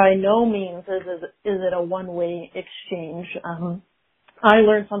think by no means is it a one-way exchange. I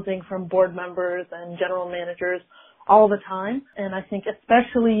learn something from board members and general managers all the time, and I think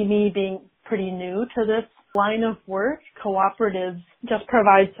especially me being pretty new to this line of work, cooperatives just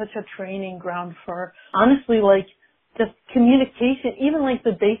provide such a training ground for, honestly, like just communication, even like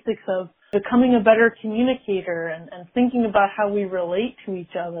the basics of becoming a better communicator and thinking about how we relate to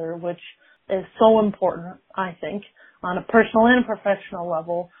each other, which is so important, I think, on a personal and professional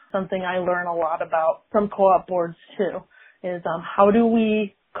level. Something I learn a lot about from co-op boards too is how do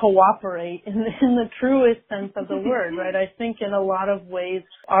we cooperate in the truest sense of the word, right? I think in a lot of ways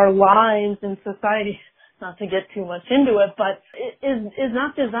our lives in society, not to get too much into it, but it is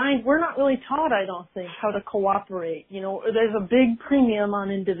not designed, we're not really taught, I don't think, how to cooperate. You know, there's a big premium on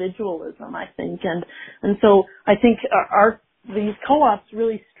individualism, I think, and so I think these co-ops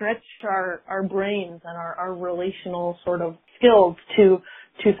really stretch our brains and our relational sort of skills to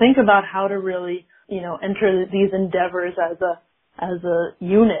think about how to really, you know, enter these endeavors as a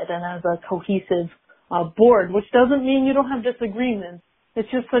unit and as a cohesive board, which doesn't mean you don't have disagreements. It's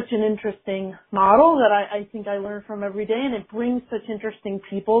just such an interesting model that I think I learn from every day, and it brings such interesting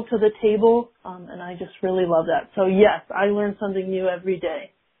people to the table, and I just really love that. So yes, I learn something new every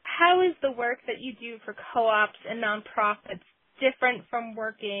day. How is the work that you do for co-ops and nonprofits different from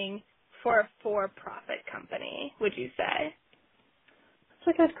working for a for-profit company, would you say?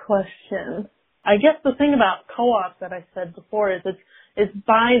 That's a good question. I guess the thing about co-ops that I said before is it's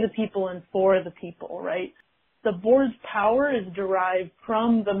by the people and for the people, right? The board's power is derived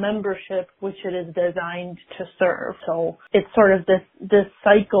from the membership which it is designed to serve. So it's sort of this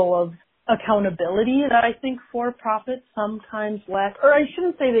cycle of accountability that I think for-profits sometimes lack, or I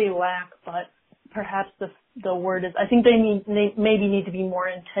shouldn't say they lack, but perhaps the word is, I think they maybe need to be more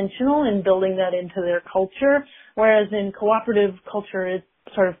intentional in building that into their culture, whereas in cooperative culture it's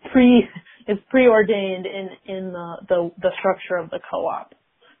sort of preordained in the structure of the co-op.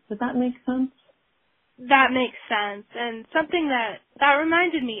 Does that make sense? That makes sense. And something that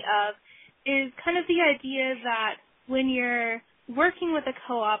reminded me of is kind of the idea that when you're working with a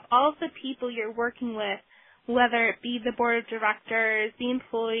co-op, all of the people you're working with, whether it be the board of directors, the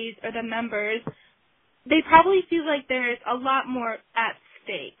employees, or the members, they probably feel like there's a lot more at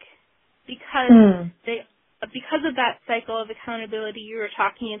stake because of that cycle of accountability you were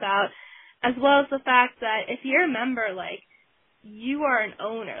talking about, as well as the fact that if you're a member, like, you are an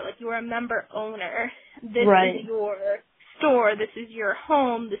owner, like you are a member owner. This is your store, this is your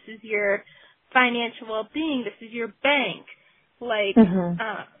home, this is your financial well-being, this is your bank. Like,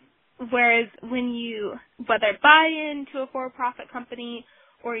 whereas when you, whether buy into a for-profit company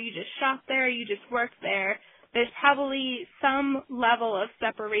or you just shop there, you just work there, there's probably some level of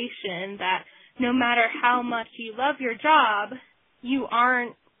separation that no matter how much you love your job, you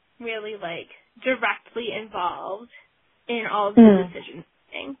aren't really, like, directly involved in all of the decision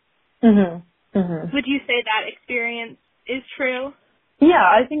making. Would you say that experience is true? Yeah,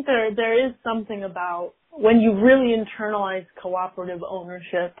 I think there is something about when you really internalize cooperative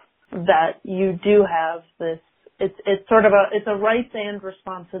ownership that you do have this, it's sort of it's a rights and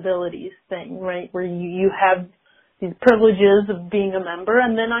responsibilities thing, right? Where you have these privileges of being a member,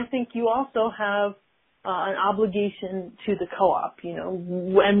 and then I think you also have an obligation to the co-op, you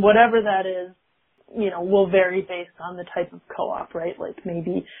know, and whatever that is, you know, will vary based on the type of co-op, right? Like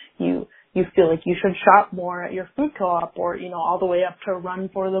maybe you feel like you should shop more at your food co-op, or, you know, all the way up to run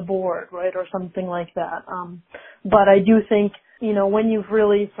for the board, right? Or something like that. But I do think, you know, when you've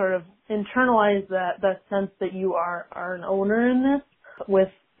really sort of internalized that sense that you are an owner in this with,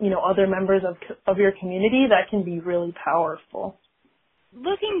 you know, other members of your community, that can be really powerful.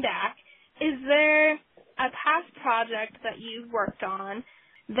 Looking back, is there a past project that you've worked on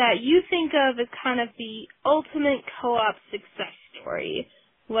that you think of as kind of the ultimate co-op success story,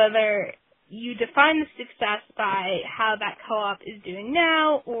 whether you define the success by how that co-op is doing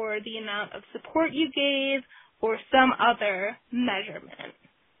now or the amount of support you gave or some other measurement?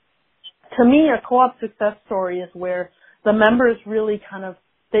 To me, a co-op success story is where the members really kind of,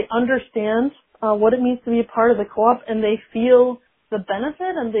 they understand what it means to be a part of the co-op, and they feel the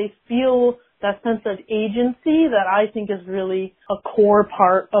benefit and they feel that sense of agency that I think is really a core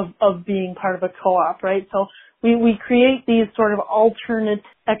part of being part of a co-op, right? So we create these sort of alternate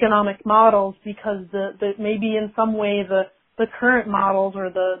economic models because the maybe in some way the current models or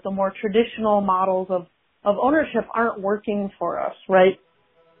the more traditional models of ownership aren't working for us, right?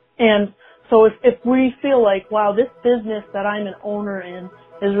 And so if we feel like, wow, this business that I'm an owner in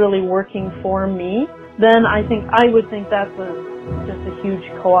is really working for me, then I would think that's just a huge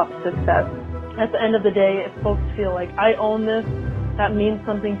co-op success. At the end of the day, if folks feel like I own this, that means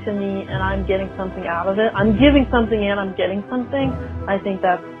something to me and I'm getting something out of it, I'm giving something and I'm getting something, I think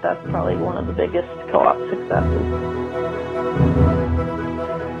that's probably one of the biggest co-op successes.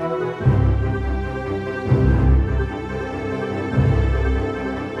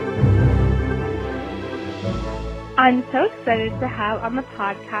 I'm so excited to have on the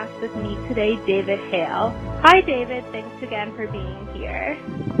podcast with me today David Hale. Hi, David. Thanks again for being here.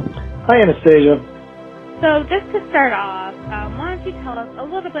 Hi, Anastasia. So just to start off, why don't you tell us a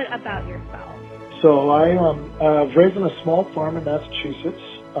little bit about yourself? So I was raised on a small farm in Massachusetts,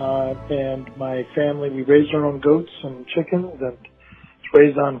 and my family, we raised our own goats and chickens and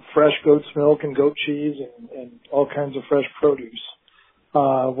raised on fresh goat's milk and goat cheese and all kinds of fresh produce.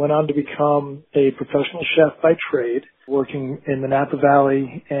 Went on to become a professional chef by trade, working in the Napa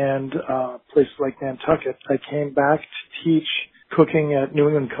Valley and places like Nantucket. I came back to teach cooking at New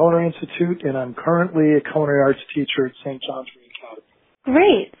England Culinary Institute, and I'm currently a culinary arts teacher at St. John's Academy.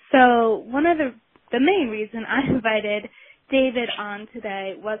 Great. So one of the main reason I invited David on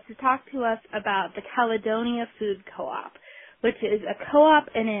today was to talk to us about the Caledonia Food Co-op, which is a co-op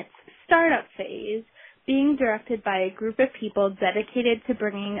in its startup phase, being directed by a group of people dedicated to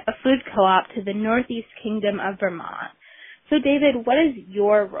bringing a food co-op to the Northeast Kingdom of Vermont. So, David, what is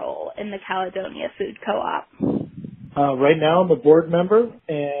your role in the Caledonia Food Co-op? Right now, I'm a board member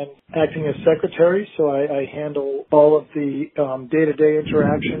and acting as secretary, so I handle all of the day-to-day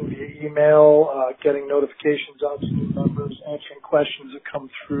interaction via email, getting notifications out to new members, answering questions that come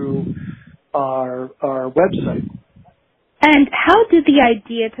through our website. And how did the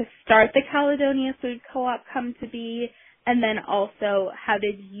idea to start the Caledonia Food Co-op come to be? And then also, how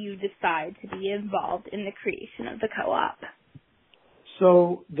did you decide to be involved in the creation of the co-op?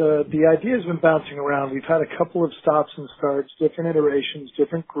 So the idea has been bouncing around. We've had a couple of stops and starts, different iterations,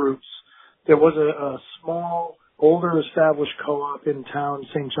 different groups. There was a small, older established co-op in town,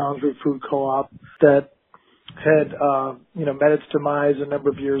 St. John's Food Co-op, that had met its demise a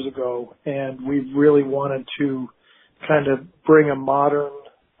number of years ago, and we really wanted to kind of bring a modern,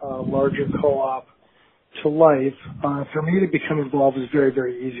 larger co-op to life. For me to become involved is very,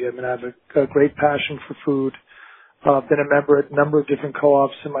 very easy. I mean, I have a great passion for food. Been a member at a number of different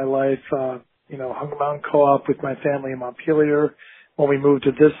co-ops in my life. Hunger Mountain Co-op with my family in Montpelier. When we moved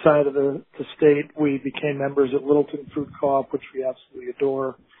to this side of the state, we became members at Littleton Food Co-op, which we absolutely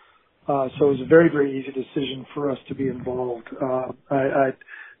adore. So it was a very, very easy decision for us to be involved. I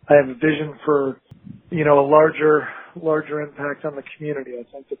have a vision for, a larger impact on the community. I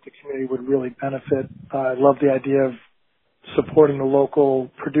think that the community would really benefit. I love the idea of supporting the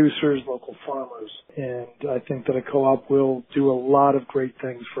local producers, local farmers, and I think that a co-op will do a lot of great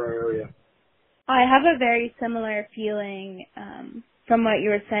things for our area. I have a very similar feeling from what you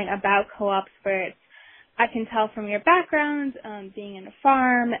were saying about co-ops, where I can tell from your background, being in a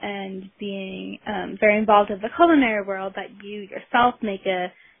farm and being very involved in the culinary world, that you yourself make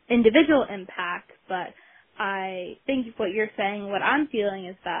a individual impact, but I think what you're saying, what I'm feeling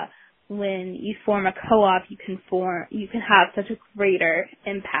is that when you form a co-op, you can have such a greater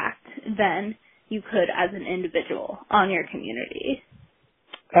impact than you could as an individual on your community.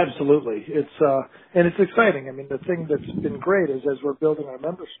 Absolutely. And it's exciting. I mean, the thing that's been great is as we're building our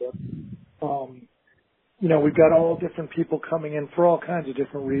membership, we've got all different people coming in for all kinds of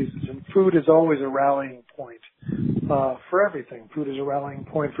different reasons, and food is always a rallying point for everything. Food is a rallying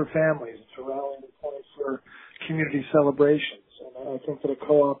point for families. It's a rallying point for community celebrations, and I think that a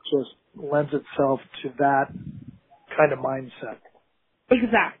co-op just lends itself to that kind of mindset.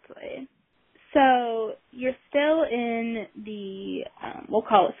 Exactly. So you're still in the, we'll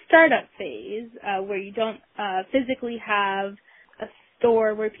call it startup phase, where you don't physically have a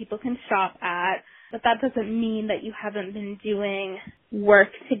store where people can shop at, but that doesn't mean that you haven't been doing work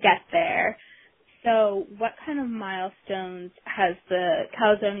to get there. So what kind of milestones has the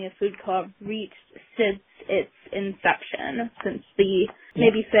Caledonia Food Co-op reached since its inception, since the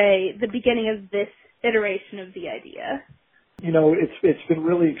beginning of this iteration of the idea? It's been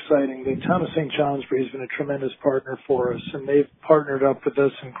really exciting. The town of St. Johnsbury has been a tremendous partner for us, and they've partnered up with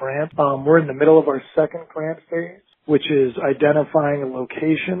us in grant. We're in the middle of our second grant phase, which is identifying a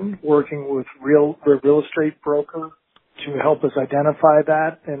location, working with a real estate broker to help us identify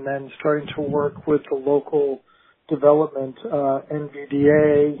that, and then starting to work with the local development,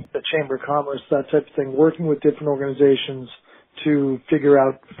 NVDA, the Chamber of Commerce, that type of thing, working with different organizations to figure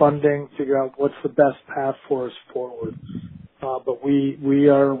out funding, figure out what's the best path for us forward. But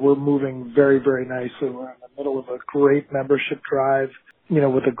we're moving very, very nicely. We're in the middle of a great membership drive,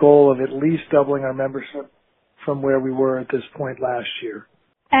 with a goal of at least doubling our membership from where we were at this point last year.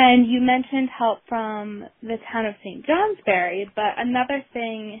 And you mentioned help from the town of St. Johnsbury, but another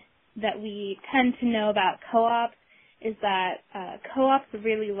thing that we tend to know about co-ops is that co-ops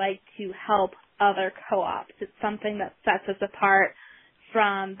really like to help other co-ops. It's something that sets us apart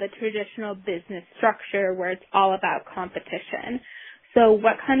from the traditional business structure where it's all about competition. So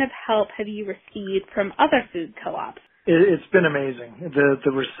what kind of help have you received from other food co-ops? It's been amazing.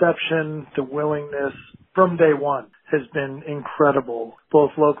 The reception, the willingness from day one has been incredible.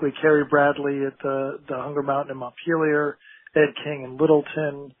 Both locally, Carrie Bradley at the Hunger Mountain in Montpelier, Ed King in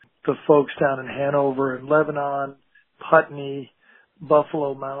Littleton, the folks down in Hanover and Lebanon, Putney,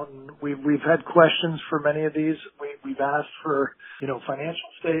 Buffalo Mountain. We've had questions for many of these. We've asked for, financial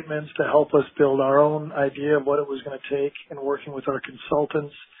statements to help us build our own idea of what it was going to take in working with our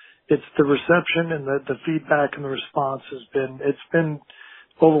consultants. It's the reception and the feedback and the response it's been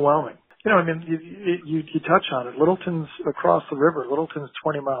overwhelming. You touch on it. Littleton's across the river. Littleton's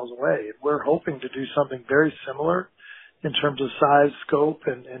 20 miles away. We're hoping to do something very similar in terms of size, scope,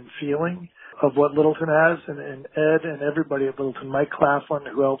 and feeling of what Littleton has, and Ed and everybody at Littleton, Mike Claflin,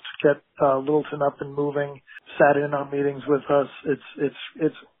 who helped get Littleton up and moving, sat in on meetings with us.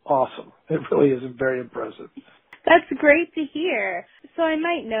 It's awesome. It really is very impressive. That's great to hear. So I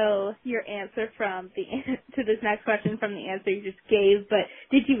might know your answer to this next question from the answer you just gave, but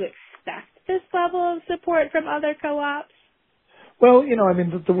did you expect this level of support from other co-ops? Well,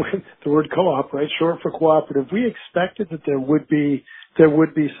 the word co-op, right, short for cooperative, we expected that there would be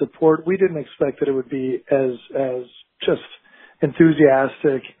support. We didn't expect that it would be as just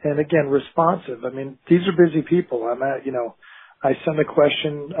enthusiastic and, again, responsive. These are busy people. I send a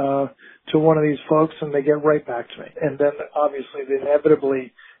question to one of these folks and they get right back to me. And then obviously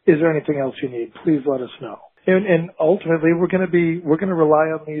inevitably, is there anything else you need? Please let us know. And ultimately we're going to rely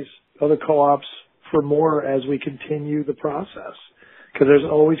on these other co-ops for more as we continue the process. Because there's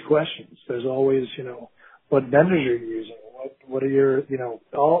always questions. There's always, what vendors you're using. What are your,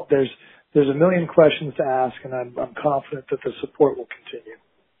 there's a million questions to ask, and I'm confident that the support will continue.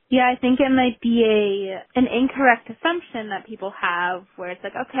 Yeah, I think it might be an incorrect assumption that people have where it's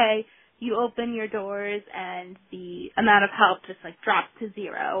like, okay, you open your doors and the amount of help just drops to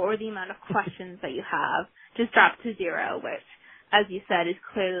zero, or the amount of questions that you have just drops to zero, which, as you said, is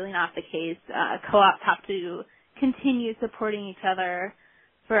clearly not the case. Co-ops have to continue supporting each other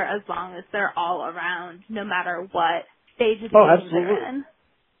for as long as they're all around, no matter what stage of the game they're in.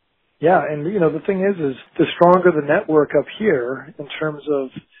 Yeah, and the thing is the stronger the network up here in terms of,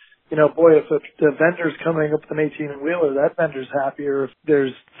 if the vendor's coming up with an 18-wheeler, that vendor's happier if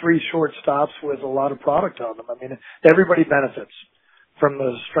there's 3 short stops with a lot of product on them. Everybody benefits from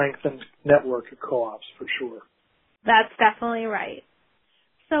the strengthened network of co-ops for sure. That's definitely right.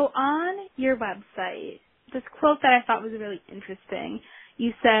 So on your website, this quote that I thought was really interesting,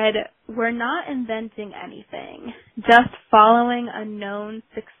 you said, "We're not inventing anything, just following a known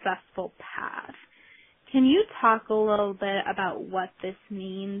successful path." Can you talk a little bit about what this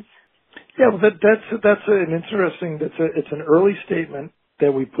means? Yeah, well, that's an interesting. It's an early statement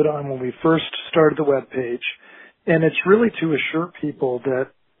that we put on when we first started the web page, and it's really to assure people that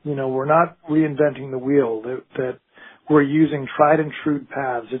we're not reinventing the wheel. That we're using tried and true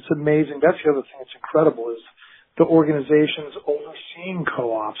paths. It's amazing. That's the other thing that's incredible is the organizations overseeing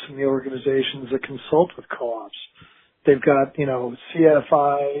co-ops and the organizations that consult with co-ops. They've got,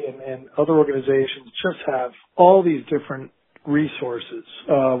 CFI and other organizations just have all these different resources.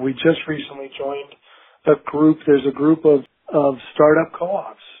 We just recently joined a group. There's a group of startup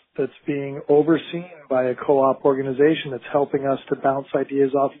co-ops that's being overseen by a co-op organization that's helping us to bounce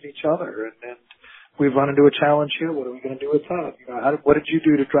ideas off of each other. And we've run into a challenge here. What are we going to do with that? What did you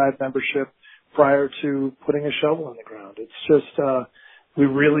do to drive membership prior to putting a shovel in the ground? It's just,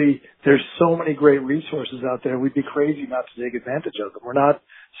 there's so many great resources out there. We'd be crazy not to take advantage of them. We're not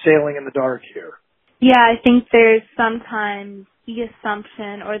sailing in the dark here. Yeah, I think there's sometimes the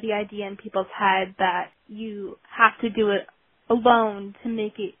assumption or the idea in people's head that you have to do it alone to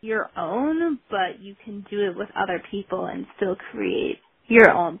make it your own, but you can do it with other people and still create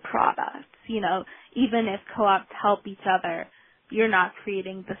your own products. Even if co-ops help each other, you're not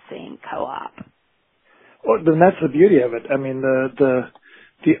creating the same co-op. Well, then that's the beauty of it.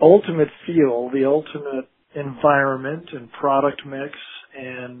 The ultimate feel, the ultimate environment and product mix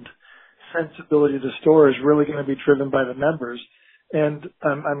and sensibility to store is really going to be driven by the members. And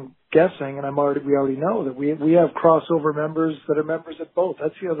I'm guessing, and we already know that we have crossover members that are members at both.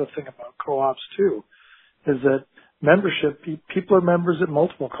 That's the other thing about co-ops too, is that membership, people are members at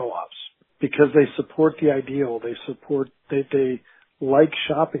multiple co-ops because they support the ideal. They like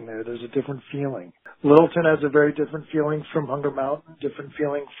shopping there. There's a different feeling. Littleton has a very different feeling from Hunger Mountain, different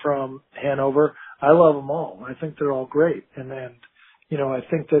feeling from Hanover. I love them all. I think they're all great. And I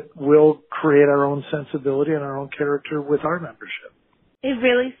think that we'll create our own sensibility and our own character with our membership. It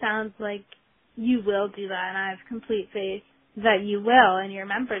really sounds like you will do that, and I have complete faith that you will and your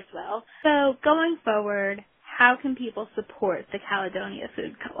members will. So going forward, how can people support the Caledonia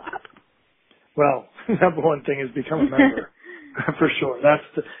Food Co-op? Well, number one thing is become a member. For sure. And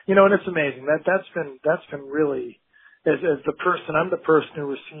it's amazing. That's been really, as the person, I'm the person who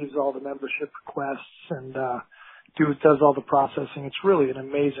receives all the membership requests and does all the processing. It's really an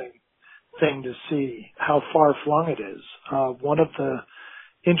amazing thing to see how far flung it is. One of the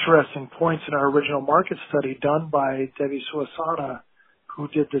interesting points in our original market study done by Debbie Suasana, who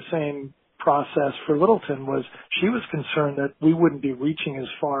did the same process for Littleton, was she was concerned that we wouldn't be reaching as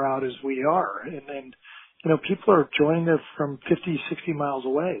far out as we are. And people are joining us from 50, 60 miles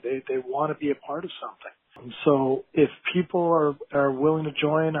away. They want to be a part of something. So if people are willing to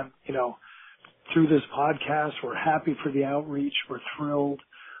join, through this podcast, we're happy for the outreach. We're thrilled.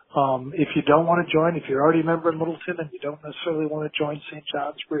 If you don't want to join, if you're already a member in Littleton and you don't necessarily want to join St.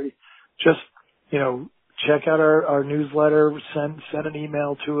 Johnsbury, just, check out our newsletter, send an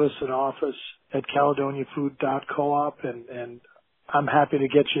email to us at office@caledoniafood.coop, and I'm happy to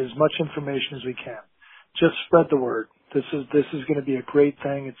get you as much information as we can. Just spread the word. This is going to be a great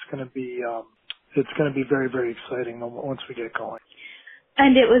thing. It's going to be very, very exciting once we get going.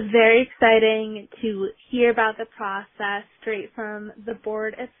 And it was very exciting to hear about the process straight from the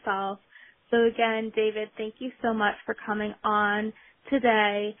board itself. So again, David, thank you so much for coming on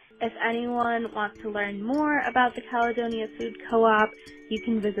today. If anyone wants to learn more about the Caledonia Food Co-op, you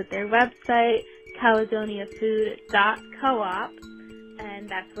can visit their website, caledoniafood.coop, and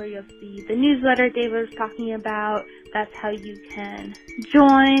that's where you'll see the newsletter David was talking about. That's how you can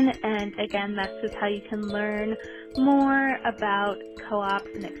join, and again, that's just how you can learn more about co-ops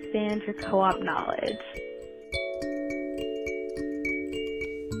and expand your co-op knowledge.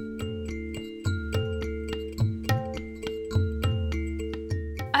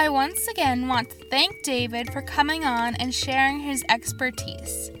 I once again want to thank David for coming on and sharing his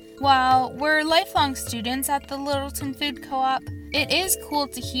expertise. While we're lifelong students at the Littleton Food Co-op, it is cool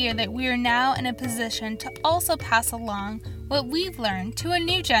to hear that we are now in a position to also pass along what we've learned to a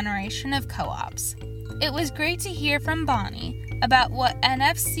new generation of co-ops. It was great to hear from Bonnie about what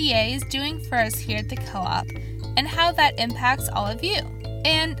NFCA is doing for us here at the co-op and how that impacts all of you.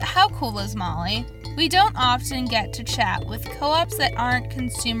 And how cool is Molly? We don't often get to chat with co-ops that aren't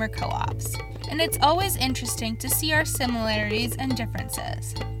consumer co-ops, and it's always interesting to see our similarities and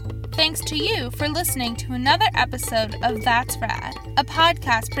differences. Thanks to you for listening to another episode of That's Rad, a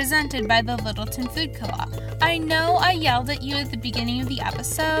podcast presented by the Littleton Food Co-op. I know I yelled at you at the beginning of the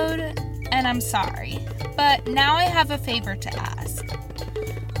episode, and I'm sorry, but now I have a favor to ask.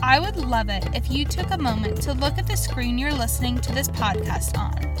 I would love it if you took a moment to look at the screen you're listening to this podcast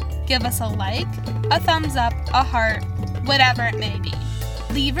on. Give us a like, a thumbs up, a heart, whatever it may be.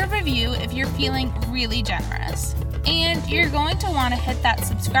 Leave a review if you're feeling really generous. And you're going to want to hit that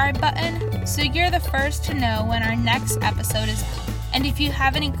subscribe button so you're the first to know when our next episode is out. And if you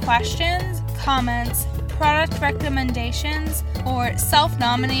have any questions, comments, product recommendations, or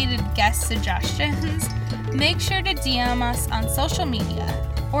self-nominated guest suggestions, make sure to DM us on social media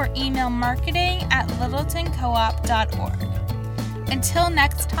or email marketing@littletoncoop.org. Until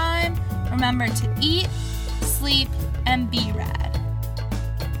next time, remember to eat, sleep, and be rad.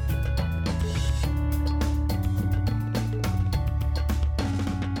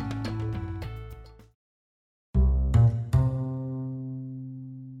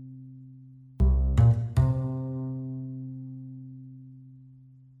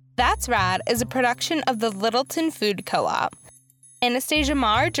 That's Rad is a production of the Littleton Food Co-op. Anastasia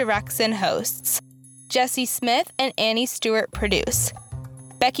Marr directs and hosts. Jesse Smith and Annie Stewart produce.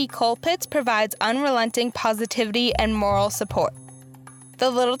 Becky Colpitts provides unrelenting positivity and moral support. The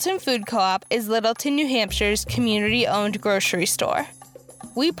Littleton Food Co-op is Littleton, New Hampshire's community-owned grocery store.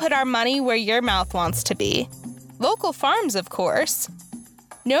 We put our money where your mouth wants to be. Local farms, of course.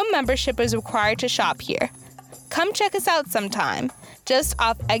 No membership is required to shop here. Come check us out sometime, just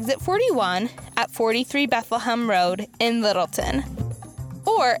off Exit 41 at 43 Bethlehem Road in Littleton.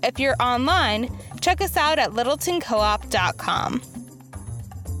 Or if you're online, check us out at littletoncoop.com.